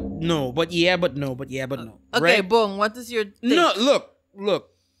 but no, but yeah, but no, but yeah, but no. Okay, right? boom. What is your take? No, look.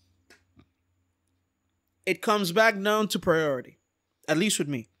 It comes back down to priority. At least with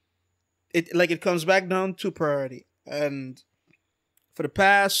me. It comes back down to priority. And for the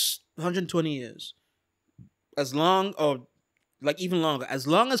past 120 years, as long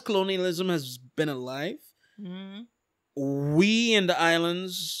as colonialism has been alive, we in the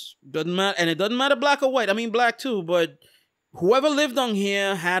islands, doesn't matter, and it doesn't matter black or white, I mean black too, but whoever lived on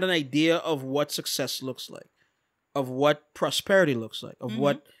here had an idea of what success looks like, of what prosperity looks like, of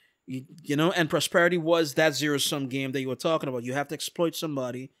what, and prosperity was that zero-sum game that you were talking about. You have to exploit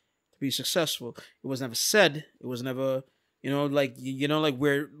somebody to be successful. It was never said. It was never,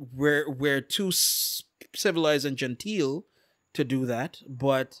 we're too civilized and genteel to do that,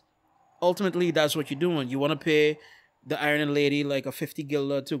 but ultimately that's what you're doing. You want to pay the ironing lady like a 50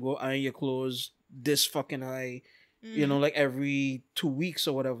 gilda to go iron your clothes this fucking high, like every 2 weeks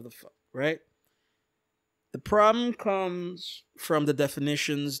or whatever the fuck, right? The problem comes from the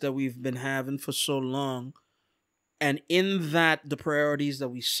definitions that we've been having for so long, and in that, the priorities that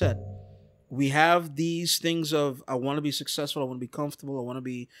we set. We have these things of, I want to be successful, I want to be comfortable, I want to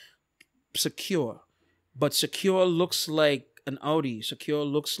be secure. But secure looks like an Audi. Secure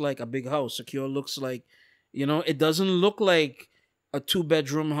looks like a big house. Secure looks like, it doesn't look like a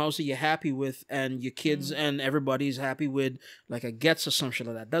 2-bedroom house that you're happy with and your kids and everybody's happy with, like a Getz or some shit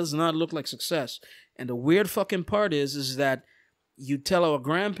like that. Does not look like success. And the weird fucking part is that you tell our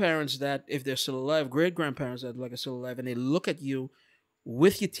grandparents that, if they're still alive, great-grandparents that are still alive, and they look at you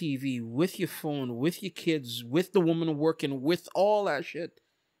with your TV, with your phone, with your kids, with the woman working, with all that shit,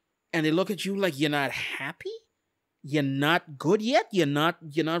 and they look at you like you're not happy? You're not good yet? You're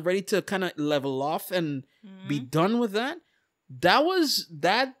not ready to kind of level off and be done with that?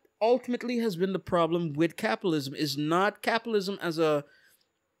 That ultimately has been the problem with capitalism. Is not capitalism as a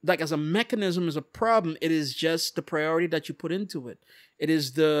mechanism, as a problem. It is just the priority that you put into it. It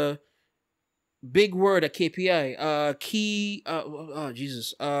is the big word, a KPI, key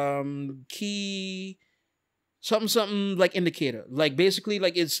something like indicator. Like basically,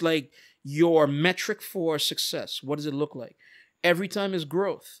 like it's like your metric for success. What does it look like? Every time is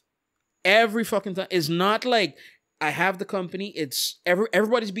growth. Every fucking time. It's not like I have the company. It's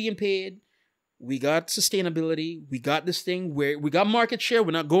everybody's being paid. We got sustainability. We got this thing where we got market share.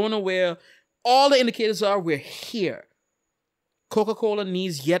 We're not going nowhere. All the indicators are we're here. Coca-Cola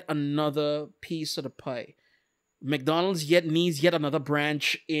needs yet another piece of the pie. McDonald's needs yet another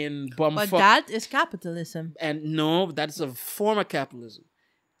branch in bumfuck. But that is capitalism. And no, that's a form of capitalism.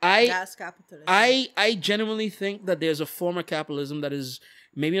 That's capitalism. I genuinely think that there's a form of capitalism that is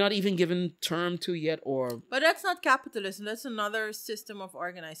maybe not even given term to yet, or... But that's not capitalism. That's another system of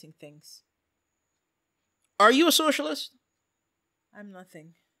organizing things. Are you a socialist? I'm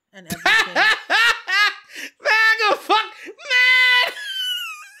nothing. And everything. Man, go fuck, man!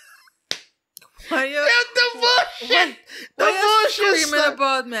 bullshit. The What you bullshit screaming stuff.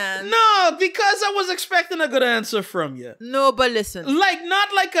 about, man? No, because I was expecting a good answer from you. No, but listen. Like,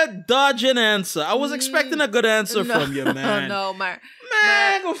 not like a dodging answer. I was expecting a good answer from you, man. No,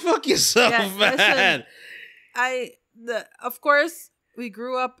 Man, go fuck yourself, man. Listen, of course, we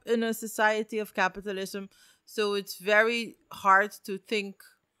grew up in a society of capitalism, so it's very hard to think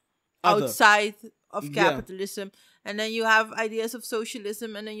outside of capitalism. And then you have ideas of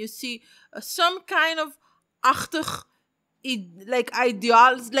socialism, and then you see some kind of achtig, like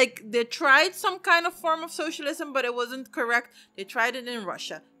ideals. Like they tried some kind of form of socialism, but it wasn't correct. They tried it in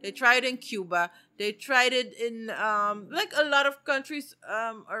Russia. They tried it in Cuba. They tried it in like a lot of countries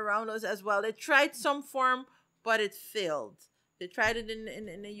around us as well. They tried some form, but it failed. They tried it in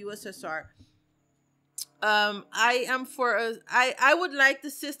the USSR. I am for I would like the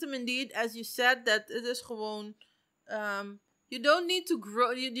system indeed, as you said, that it is gewoon. You don't need to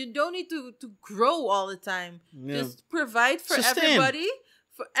grow. You don't need to grow all the time. Yeah. Just provide for everybody.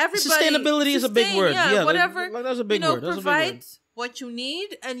 For everybody. Sustainability is a big word. Yeah, whatever. That's a big word. Provide what you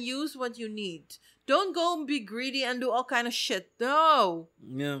need and use what you need. Don't go and be greedy and do all kind of shit. No.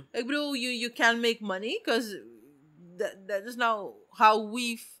 Yeah. Ik bedoel, you can make money because that is now how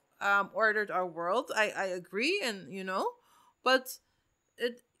we've ordered our world. I agree, and but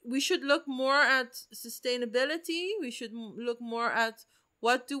we should look more at sustainability. We should look more at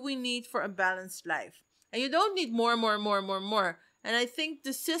what do we need for a balanced life. And you don't need more. And I think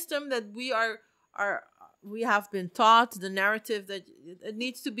the system that we have been taught, the narrative that it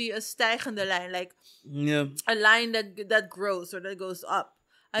needs to be a stijgende lijn, like a line that grows or that goes up.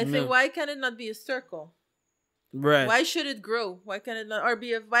 I think why can it not be a circle? Right. Why should it grow? Why can it not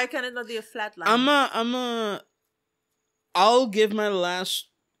why can it not be a flat line? I'll give my last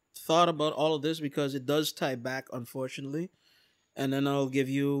thought about all of this because it does tie back, unfortunately, and then I'll give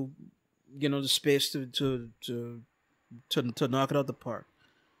you, the space to knock it out the park.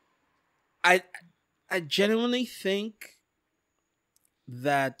 I genuinely think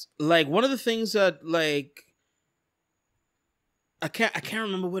that, like, one of the things that, like, I can't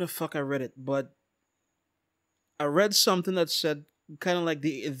remember where the fuck I read it, but I read something that said kind of like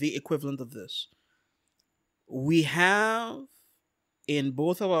the equivalent of this. We have in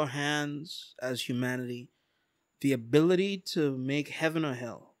both of our hands as humanity the ability to make heaven or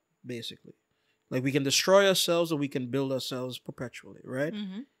hell, basically. Like, we can destroy ourselves or we can build ourselves perpetually, right?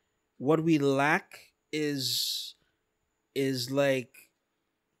 Mm-hmm. What we lack is like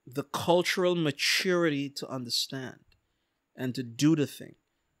the cultural maturity to understand and to do the thing.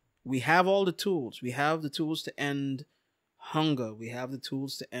 We have all the tools. We have the tools to end hunger. We have the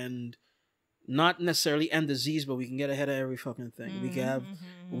tools to end, not necessarily end disease, but we can get ahead of every fucking thing.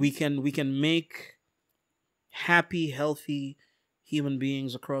 Mm-hmm. We can make happy, healthy human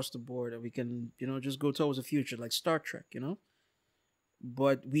beings across the board, and we can, just go towards the future, like Star Trek,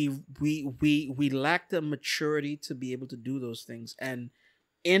 But we lack the maturity to be able to do those things, and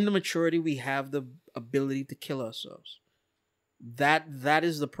in the maturity, we have the ability to kill ourselves. That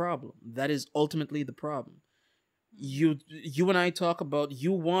is the problem. That is ultimately the problem. You and I talk about,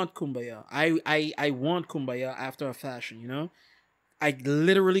 you want kumbaya. I want kumbaya after a fashion, I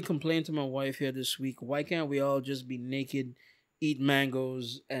literally complained to my wife here this week, why can't we all just be naked, eat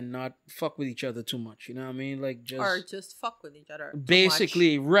mangoes, and not fuck with each other too much? You know what I mean? Like, just fuck with each other.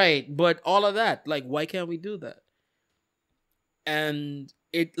 Basically, right. But all of that, like, why can't we do that? And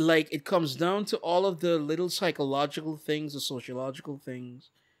it comes down to all of the little psychological things, the sociological things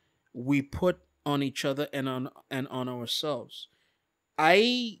we put on each other and on ourselves.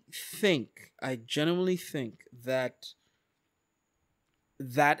 I genuinely think that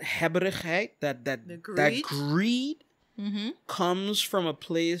hebberigheid, that greed mm-hmm. comes from a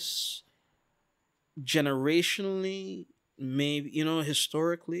place generationally, maybe,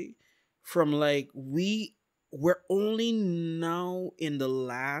 historically, from like we're only now in the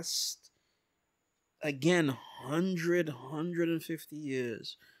last, again, 150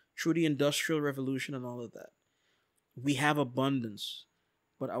 years through the Industrial Revolution and all of that. We have abundance,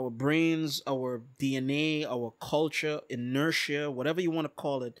 but our brains, our DNA, our culture, inertia, whatever you want to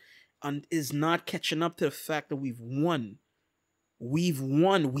call it, is not catching up to the fact that we've won. We've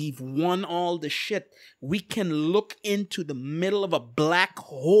won all the shit. We can look into the middle of a black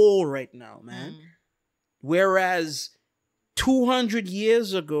hole right now, man. Whereas 200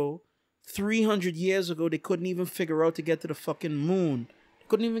 years ago, 300 years ago, they couldn't even figure out to get to the fucking moon. They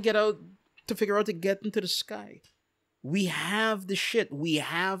couldn't even figure out to get into the sky. We have the shit. We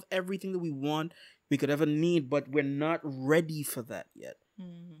have everything that we want, we could ever need, but we're not ready for that yet.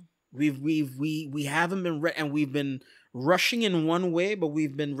 Mm-hmm. We haven't been ready, and we've been rushing in one way, but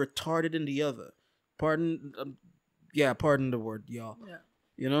we've been retarded in the other. Pardon Yeah, pardon the word, y'all. Yeah.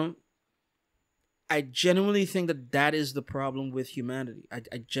 You know, I genuinely think that that is the problem with humanity.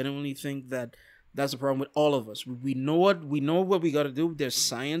 I genuinely think that that's the problem with all of us. We know what we got to do. There's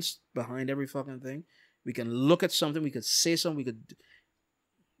science behind every fucking thing. We can look at something. We could say something.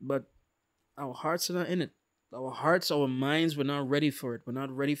 But our hearts are not in it. Our hearts, our minds, we're not ready for it. We're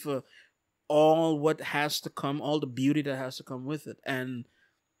not ready for all what has to come, all the beauty that has to come with it. And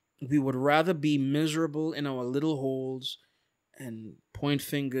we would rather be miserable in our little holes and point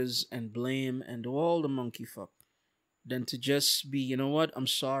fingers and blame and do all the monkey fuck than to just be, you know what, I'm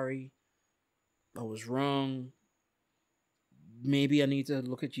sorry. I was wrong. Maybe I need to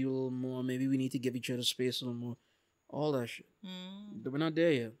look at you a little more. Maybe we need to give each other space a little more. All that shit. We're not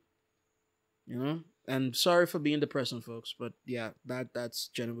there yet. You know? And sorry for being depressing, folks, but yeah, that's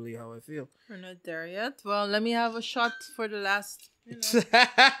generally how I feel. We're not there yet. Well, let me have a shot for the last,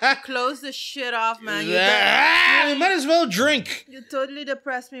 close the shit off, man. You might as well drink. You totally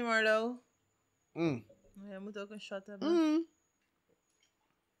depressed me, Marlo. Yeah, I'm talking shot up.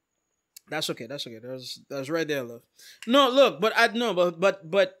 That's okay. That's right there, love. No, look,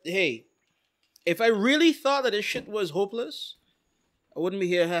 but hey, if I really thought that this shit was hopeless, I wouldn't be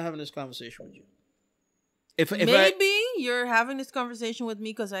here having this conversation with you. If maybe you're having this conversation with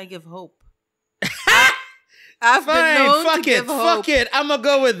me because I give hope. I've been known to give hope. Fuck it. I'm gonna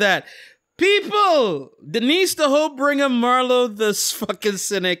go with that. People, Denise the hope bringer, Marlo the fucking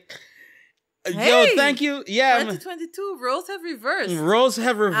cynic. Hey, yo, thank you. Yeah, 2022 roles have reversed. Roles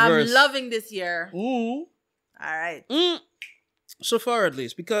have reversed. I'm loving this year. Ooh. All right. So far, at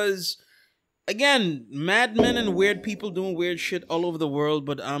least, because again, madmen and weird people doing weird shit all over the world,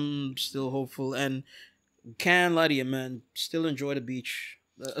 but I'm still hopeful and can't lie to you, man. Still enjoy the beach.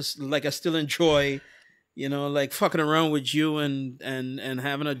 Like I still enjoy, like fucking around with you and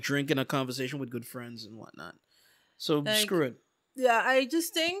having a drink and a conversation with good friends and whatnot. So screw it. Yeah, I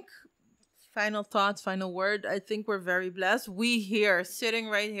just think. Final thoughts, final word. I think we're very blessed. We here, sitting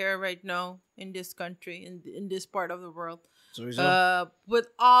right here, right now, in this country, in this part of the world, with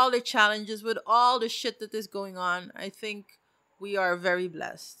all the challenges, with all the shit that is going on, I think we are very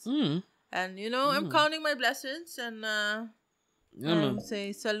blessed. And I'm counting my blessings, and I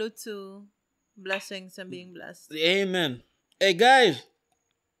say salute to blessings and being blessed. Amen. Hey guys,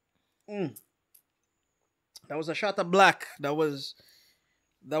 that was a shot of black. That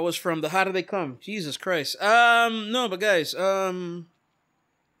was from the How Do They Come? Jesus Christ. No, but guys,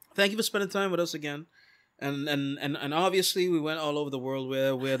 thank you for spending time with us again. And obviously we went all over the world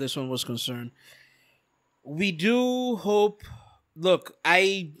where this one was concerned. We do hope, look,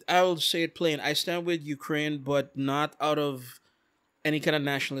 I'll say it plain. I stand with Ukraine, but not out of any kind of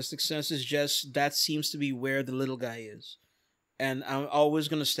nationalistic sense. It's just that seems to be where the little guy is. And I'm always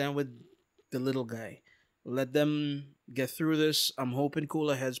gonna stand with the little guy. Let them get through this. I'm hoping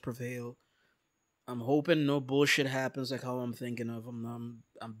cooler heads prevail. I'm hoping no bullshit happens like how I'm thinking of. I'm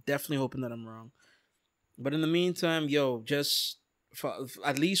definitely hoping that I'm wrong. But in the meantime, just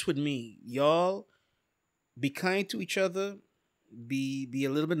at least with me, y'all be kind to each other. Be a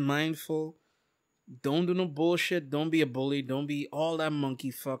little bit mindful. Don't do no bullshit. Don't be a bully. Don't be all that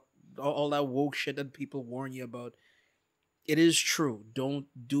monkey fuck. All that woke shit that people warn you about. It is true. Don't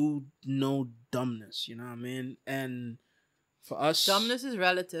do no dumbness. You know what I mean? And for us, dumbness is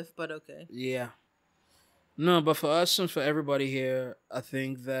relative, but okay. Yeah. No, but for us and for everybody here, I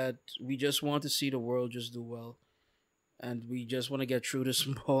think that we just want to see the world just do well. And we just want to get through this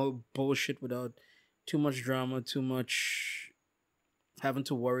bullshit without too much drama, too much having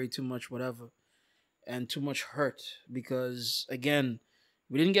to worry, too much whatever. And too much hurt. Because, again,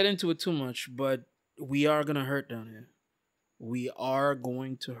 we didn't get into it too much, but we are going to hurt down here. We are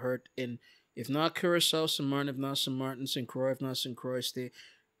going to hurt in, if not Curacao, St. Martin, if not St. Martin, St. Croix, if not St. Croix,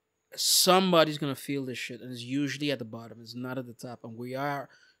 somebody's going to feel this shit. And it's usually at the bottom. It's not at the top. And we are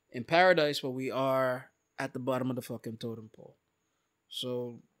in paradise, but we are at the bottom of the fucking totem pole.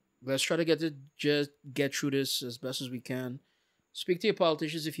 So let's try to get through this as best as we can. Speak to your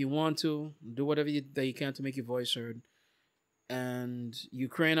politicians if you want to. Do whatever that you can to make your voice heard. And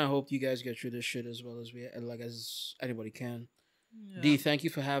Ukraine, I hope you guys get through this shit as well as anybody can. Yeah. D, thank you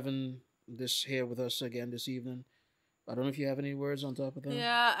for having this here with us again this evening. I don't know if you have any words on top of that.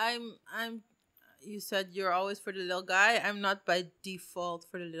 Yeah, I'm. You said you're always for the little guy. I'm not by default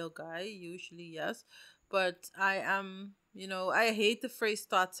for the little guy. Usually, yes, but I am. I hate the phrase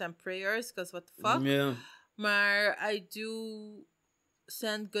thoughts and prayers because what the fuck. Yeah. Maar I do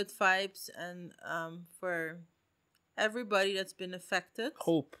send good vibes and for everybody that's been affected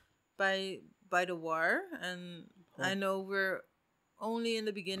hope by the war, and hope. I know we're only in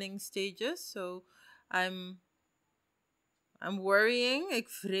the beginning stages, so I'm I'm worrying. Ik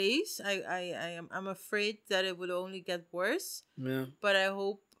vrees. I'm afraid that it would only get worse. Yeah. But I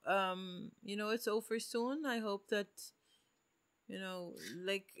hope, it's over soon. I hope that,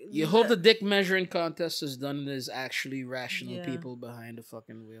 You hope the dick measuring contest is done and there's actually rational people behind the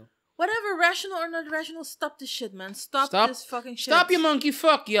fucking wheel. Whatever, rational or not rational, stop this shit, man. Stop this fucking shit. Stop your monkey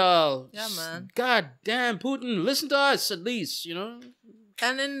fuck, y'all. Yeah, man. God damn, Putin, listen to us at least,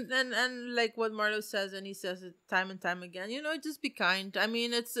 And like what Marlo says, and he says it time and time again, just be kind. I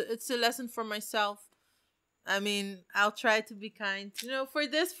mean, it's a lesson for myself. I mean, I'll try to be kind. For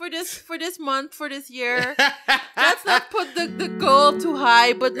this month, for this year. Let's not put the goal too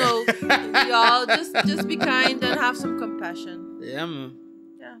high, but no, y'all just be kind and have some compassion. Yeah, man.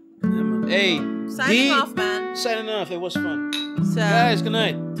 Yeah. Yeah, man. Hey, signing off, man. Signing off. It was fun. So, guys, good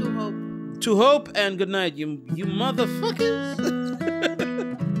night. To hope. To hope and good night, you motherfuckers.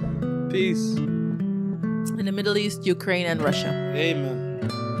 Peace. In the Middle East, Ukraine, and Russia. Amen.